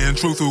boys spitting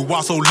truth who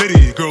are so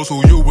litty, girls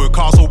who you would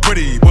call so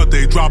pretty, but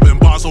they dropping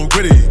bars so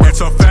gritty. It's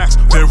a fact,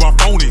 there are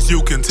phonies,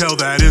 you can tell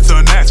that it's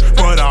an act,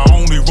 but I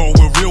only roll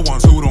with real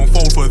ones who don't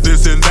fold for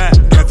this and that.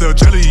 Get the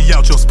jelly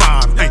out your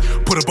spine,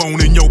 put a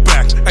bone in your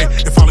back, and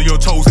follow your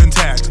toes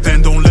intact.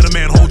 Then don't let a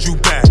man hold you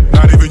back,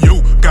 not even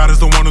you. God is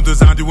the one who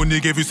designed you and he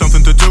gave you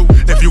something to do.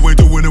 If you ain't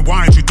doing it,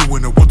 why ain't you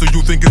doing it? What do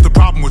you think is the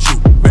problem with you?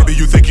 Maybe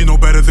you think you know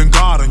better than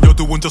God and you're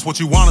doing just what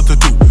you wanted to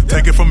do.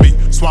 Take it from me,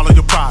 swallow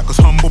your pride, cause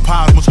humble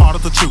pie is much harder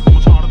to chew.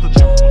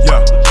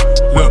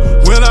 Look,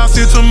 will I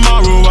see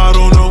tomorrow? I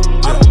don't know.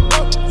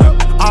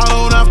 I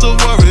don't have to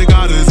worry,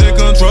 God is in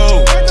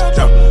control.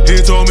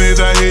 He told me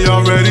that he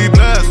already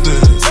blessed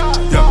this.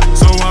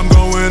 So I'm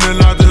going in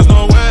like there's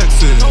no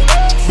exit.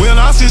 Will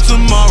I see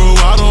tomorrow?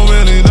 I don't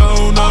really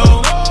know,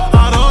 no.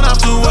 I don't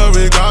have to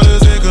worry, God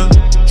is in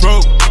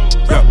control.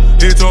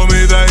 He told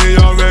me that he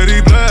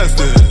already blessed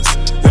this.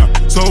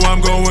 So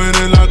I'm going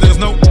in like there's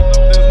no.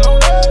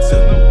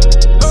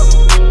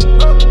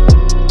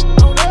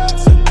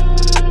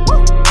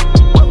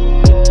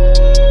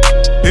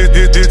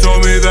 He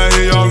told me